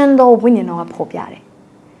ရှင်သောဝိညာဉ်တော်ကဖော်ပြ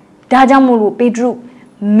တယ်ဒါကြောင့်မို့လို့ပေ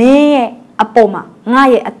တရုမင်းရဲ့အပေါ်မှာငါ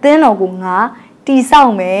ရဲ့အသင်းတော်ကိုငါတီဆော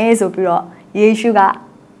က်မယ်ဆိုပြီးတော့ယေရှုက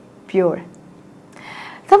ပြော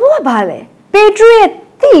တယ်သဘောကဘာလဲပေတရုရဲ့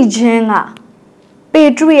သိခြင်းက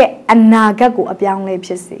ပေတရုရဲ့အနာဂတ်ကိုအပြော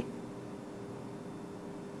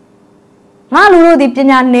င်းလဲဖြစ်စေငါလူတို့ဒီပ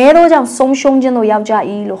ညာနည်းသောကြောင့်ဆုံးရှုံးခြင်းတို့ရောက်ကြ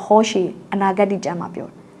၏လို့ဟောရှေအနာဂတ်တိကျမ်းမှာပြော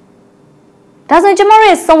တယ်ဒါဆိုရင်ကျမတို့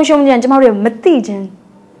ရဲ့ဆုံးရှုံးခြင်းကျမတို့ရဲ့မသိခြ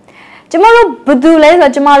င်းကျမတို့ဘယ်သူလဲဆို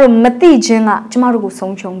တော့ကျမတို့မသိခြင်းကကျမတို့ကို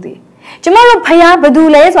ဆုံးရှုံးစေကျမတို့ဖျား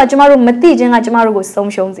ဘယ်သူလဲဆိုတော့ကျမတို့မသိခြင်းကကျမတို့ကို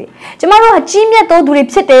ဆုံးရှုံးစေကျမတို့ကကြီးမြတ်သောသူ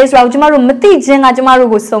တွေဖြစ်တယ်ဆိုတော့ကျမတို့မသိခြင်းကကျမတို့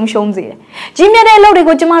ကိုဆုံးရှုံးစေတယ်ကြီးမြတ်တဲ့အလုပ်တွေ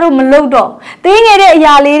ကိုကျမတို့မလုပ်တော့သေးငယ်တဲ့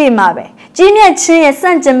အရာလေးတွေမှာပဲကြီးမြတ်ခြင်းရဲ့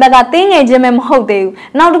စန့်ကျင်ဘက်ကသေးငယ်ခြင်းပဲမဟုတ်သေးဘူး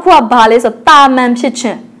နောက်တစ်ခုကဘာလဲဆိုတော့တာ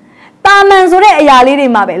မန်ဖြစ်ခြင်းတာမန်ဆိုတဲ့အရာလေးတွေ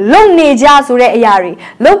မှာပဲလုံနေကြဆိုတဲ့အရာတွေ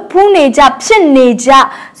လုံဖူးနေကြဖြစ်နေကြ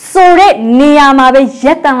ဆိုတဲ့နေရာမှာပဲရ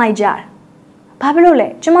က်တန့်လိုက်ကြတယ်ဘာဖြစ်လို့လဲ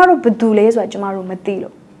ကျမတို့ဘယ်သူလဲဆိုတာကျမတို့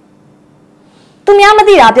မသိလို့သူများမ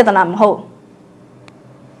သိတာပြဿနာမဟုတ်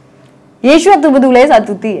ယေရှုကသူဘယ်သူလဲဆိုတာ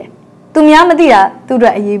သူသိတယ်သူများမသိတာသူ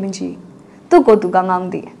တို့အရေးမကြီးသူ့ကိုသူကောင်းကော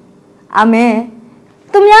င်းသိတယ်အာ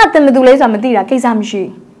မင်သူများတင်ဘယ်သူလဲဆိုတာမသိတာကိစ္စမရှိဒါ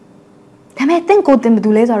ပေမဲ့တင့်ကိုတင်ဘယ်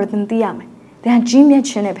သူလဲဆိုတော့သင်သိရမယ်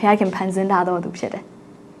သင်ကြီးမြတ်ခြင်းနဲ့ဘုရားခင်ဖန်ဆင်းထားတော်သူဖြစ်တယ်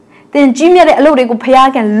သင်ကြီးမြတ်တဲ့အလုပ်တွေကိုဘုရား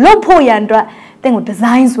ခင်လုပ်ဖို့ရန်အတွက်သင်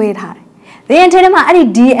ကိုဒီဇိုင်းဆွဲထားတယ်သင်အထဲထဲမှာအဲ့ဒီ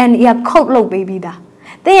DNA က code လုပ်ပေးပြီးသား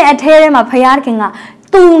သင်ရဲ့အထဲထဲမှာဘုရားခင်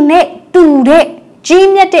ကသူနဲ့တူ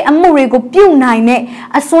တဲ့ကြီးမြတ်တဲ့အမှုတွေကိုပြုနိုင်တဲ့အ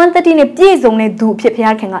စွမ်းတတိနဲ့ပြည့်စုံတဲ့သူ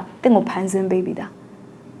အဖြစ်ဘုရားခင်ကသင်ကိုဖန်ဆင်းပေးပြီး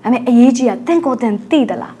သားဒါပေမဲ့အရေးကြီးတာသင်ကိုယ်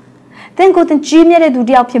သင်သိသလားသင်ကိုယ်သင်ကြီးမြတ်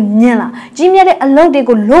တဲ့သူတယောက်ဖြစ်မြင်လားကြီးမြတ်တဲ့အလုပ်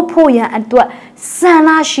တွေကိုလုပ်ဖို့ရန်အတွက်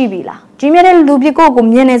ဆန္ဒရှိပြီလားကြီးမြတ်တဲ့လူဖြစ်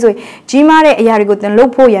ကိုမြင်နေဆိုရင်ကြီးမားတဲ့အရာတွေကို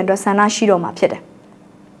သင်လုပ်ဖို့ရန်အတွက်ဆန္ဒရှိတော့မှာဖြစ်တယ်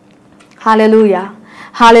ဟာလေလုယာ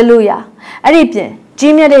ဟာလေလုယာ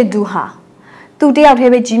အဲ့ဒီပြင်ကြီးမြတ်တဲ့သူဟာသူတယောက်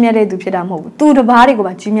တည်းပဲကြီးမြတ်တဲ့သူဖြစ်တာမဟုတ်ဘူးသူတစ်ပါးတွေ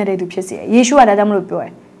ကိုပါကြီးမြတ်တဲ့သူဖြစ်စေယေရှုကဒါကြောင့်မလို့ပြော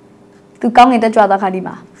တယ်သူကောင်းငင်တက်ကြွ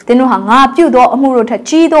သောခါဒီမှာသင်တို့ဟာငါပြုတ်သောအမှုတို့ထက်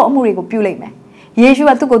ကြီးသောအမှုတွေကိုပြုလိမ့်မယ်ယေ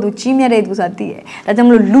ရှုကသူ့ကိုယ်သူကြီးမြတ်တဲ့သူဆိုတာသိတယ်ဒါကြောင့်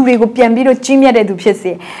မလို့လူတွေကိုပြန်ပြီးတော့ကြီးမြတ်တဲ့သူဖြစ်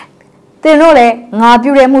စေသင်တို့လ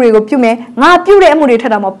ည်းငါပြုတဲ့အမှုတွေကိုပြုမယ်ငါပြုတဲ့အမှုတွေ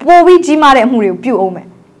ထက်တော့ပိုပြီးကြီးမားတဲ့အမှုတွေကိုပြုအောင်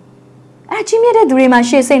မယ်အဲကြီးမြတ်တဲ့သူတွေမှာ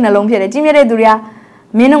ရှေ့စိတ်နှလုံးဖြစ်တယ်ကြီးမြတ်တဲ့သူတွေက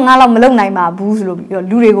မင်းတို့ငါလောက်မလုပ်နိုင်ပါဘူး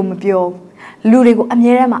ဆိုလို့ပြောလူတွေကိုမပြောလူတွေကို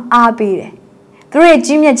အမြဲတမ်းအားပေးတယ်သူတို့ရဲ့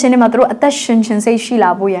ကြီးမြတ်ခြင်းတွေမှာသူတို့အသက်ရှင်ခြင်းစိတ်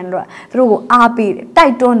ရှိလာဖို့ရန်တော့သူတို့ကိုအားပေးတယ်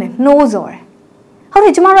တိုက်တွန်းတယ်နှိုးဆော်တယ်ဟုတ်တ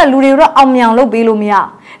ယ်ကျမတို့ကလူတွေတော့အောင်မြင်အောင်လုပ်ပေးလို့မရ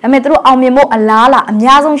ဘူးဒါပေမဲ့သူတို့အောင်မြင်ဖို့အလားအလာ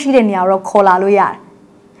အများဆုံးရှိတဲ့နေရာတော့ခေါ်လာလို့ရ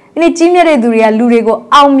တယ်ဒီနေ့ကြီးမြတ်တဲ့သူတွေကလူတွေ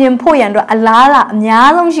ကိုအောင်မြင်ဖို့ရန်တော့အလားအလာ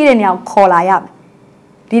အများဆုံးရှိတဲ့နေရာကိုခေါ်လာရမယ်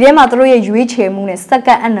ဒီထဲမှာသူတို့ရဲ့ရွေးချယ်မှုနဲ့စက္က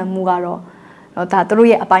န့်အနံမှုကတော့ဒါသူတို့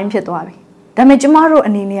ရဲ့အပိုင်းဖြစ်သွားပြီဒါပေမဲ့ကျမတို့အ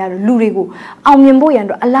နေနဲ့ကတော့လူတွေကိုအောင်မြင်ဖို့ရန်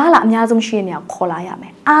တော့အလားအလာအများဆုံးရှိတဲ့နေရာကိုခေါ်လာရ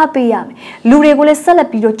မယ်အားပေးရမယ်လူတွေကိုလည်းဆက်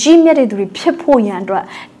လက်ပြီးတော့ကြီးမြတ်တဲ့သူတွေဖြစ်ဖို့ရန်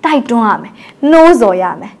အတွက်တိုက်တွန်းရမယ်နှိုးဆော်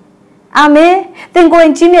ရမယ်အာမင်သင်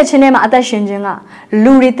ကိုယ်ကြီးမြတ်ခြင်းထဲမှာအသက်ရှင်ခြင်း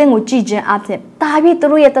ကလူတွေသင်ကိုကြည်ခြင်းအဖြစ်ဒါပြီးသူ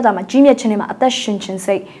တို့ရဲ့တက်တာမှာကြီးမြတ်ခြင်းထဲမှာအသက်ရှင်ခြင်း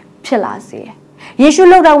စိတ်ဖြစ်လာစေတယ်ယေရှု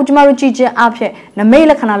လောက်တာကိုကျမတို့ကြည်ခြင်းအဖြစ်နမိတ်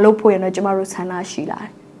လက္ခဏာလုပ်ဖို့ရန်တော့ကျမတို့ဆန္ဒရှိလာတယ်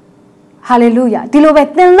ဟာလေလုယာဒီ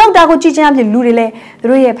လိုပဲသင်လောက်တာကိုကြည်ခြင်းအဖြစ်လူတွေလ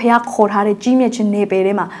ည်းသူတို့ရဲ့ဖခင်ခေါ်ထားတဲ့ကြီးမြတ်ခြင်းနေပယ်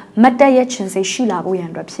ထဲမှာမတ်တက်ရဲ့ခြင်းစိတ်ရှိလာဖို့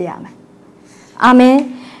ရန်အတွက်ဖြစ်ရမယ်အာ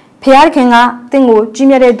မင်ဖခင်ကသင်ကိုကြီး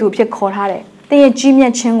မြတ်တဲ့သူဖြစ်ခေါ်ထားတယ်သင်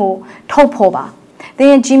ရဲ့ကြီးမြတ်ခြင်းကိုထုတ်ဖော်ပါသင်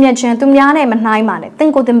ရဲ့ကြီးမြတ်ခြင်းသူများနဲ့မနှိုင်းပါနဲ့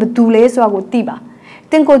သင်ကိုယ်သင်ဘယ်သူလဲဆိုတာကိုသိပါ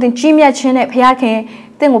သင်ကိုယ်သင်ကြီးမြတ်ခြင်းနဲ့ဖ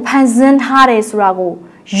ခင်သင်ကိုဖန်ဆင်းထားတယ်ဆိုတာကို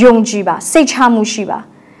ယုံကြည်ပါစိတ်ချမှု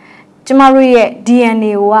ရှိပါကျမတို့ရဲ့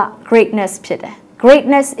DNA က greatness ဖြစ်တယ်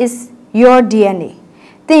greatness is your DNA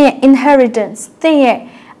သင်ရဲ့ inheritance သင်ရဲ့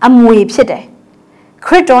အမွေဖြစ်တယ်ခ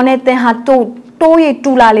ရစ်တော်နဲ့သင်ဟာတိုးရ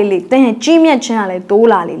တူလာလေးသင်ရဲ့ကြီးမြတ်ခြင်းကလ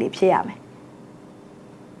ည်းတိုးလာလေးဖြစ်ရမယ်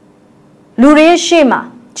လူတွေရဲ့ရှေ့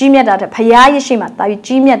မှာကြီးမြတ်တာတဲ့ဖခင်ရဲ့ရှေ့မှာတာပြီး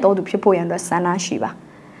ကြီးမြတ်တော်သူဖြစ်ဖို့ရန်အတွက်ဆန္ဒ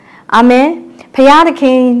ရှိပါအာမင်ဖခင်သခ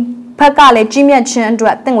င်ဘက်ကလည်းကြီးမြတ်ခြင်းအတွ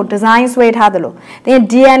က်သင်ကိုဒီဇိုင်းဆွဲထားတယ်လို့သင်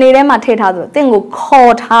DNA ထဲမှာထည့်ထားတယ်လို့သင်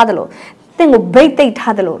ကိုခေါ်ထားတယ်လို့သင်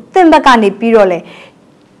ကိုဗိတ်သိက်ထားတယ်လို့သင်ဘက်ကနေပြီးတော့လေ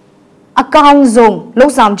အကောင်းဆုံးလှု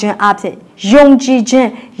ပ်ဆောင်ခြင်းအဖြစ်ယုံကြည်ခြ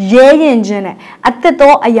င်းရဲရင်ခြင်းနဲ့အသက်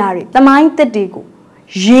သောအရာတွေတမိုင်းသက်တွေ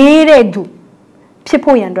ကိုရေး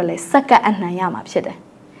တဲ့သူဖြစ်ဖို့ရန်အတွက်လေစက္ကန့်အနှံရမှာဖြစ်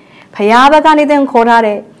တယ်ဖခင်ဘက်ကနေသင်ခေါ်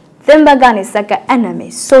ထားတဲ့သင်ဘက်ကနေစက္ကန့်အနှံ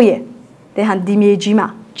မယ်ဆိုရင်သင်ဟာဒီမြေကြီးမှာ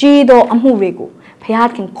ကြီးသောအမှုတွေကိုဖ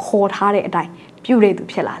ခင်ခေါ်ထားတဲ့အတိုင်းပြုတဲ့သူ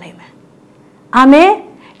ဖြစ်လာလိမ့်မယ်အာ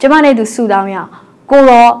မင်ကျမနဲ့သူဆုတောင်းရအောင်ကို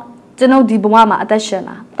တော့ကျွန်ုပ်ဒီဘဝမှာအ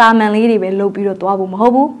သက်ရှင်တာတာမန်လေးတွေပဲလုပ်ပြီးတော့သွားဖို့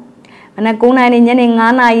မဟုတ်ဘူး မနက်9 နာရီညနေ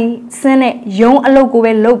9 နာရီစင်းနဲ့ရုံးအလုပ်ကို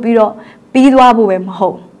ပဲလုပ်ပြီးတော့ပြီးသွားဖို့ပဲမဟု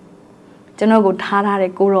တ်ကျွန်တော်ကိုထား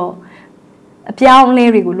တဲ့ကိုတော့အပြောင်းအလဲ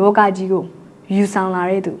တွေကိုလောကကြီးကိုယူဆောင်လာ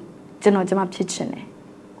တဲ့သူကျွန်မဖြစ်ချင်တယ်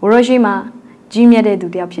ကိုရောရှိမှာကြီးမြတ်တဲ့သူ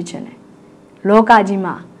တယောက်ဖြစ်ချင်တယ်လောကကြီး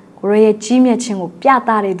မှာကိုရောရဲ့ကြီးမြတ်ခြင်းကိုပြသ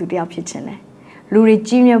တဲ့သူတယောက်ဖြစ်ချင်တယ်လူတွေ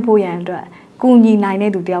ကြီးမြတ်ဖို့ရန်အတွက်ကူညီနိုင်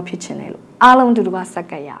တဲ့သူတယောက်ဖြစ်ချင်တယ်လို့အားလုံးတူတူကစက္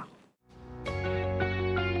ကပ်ရအောင်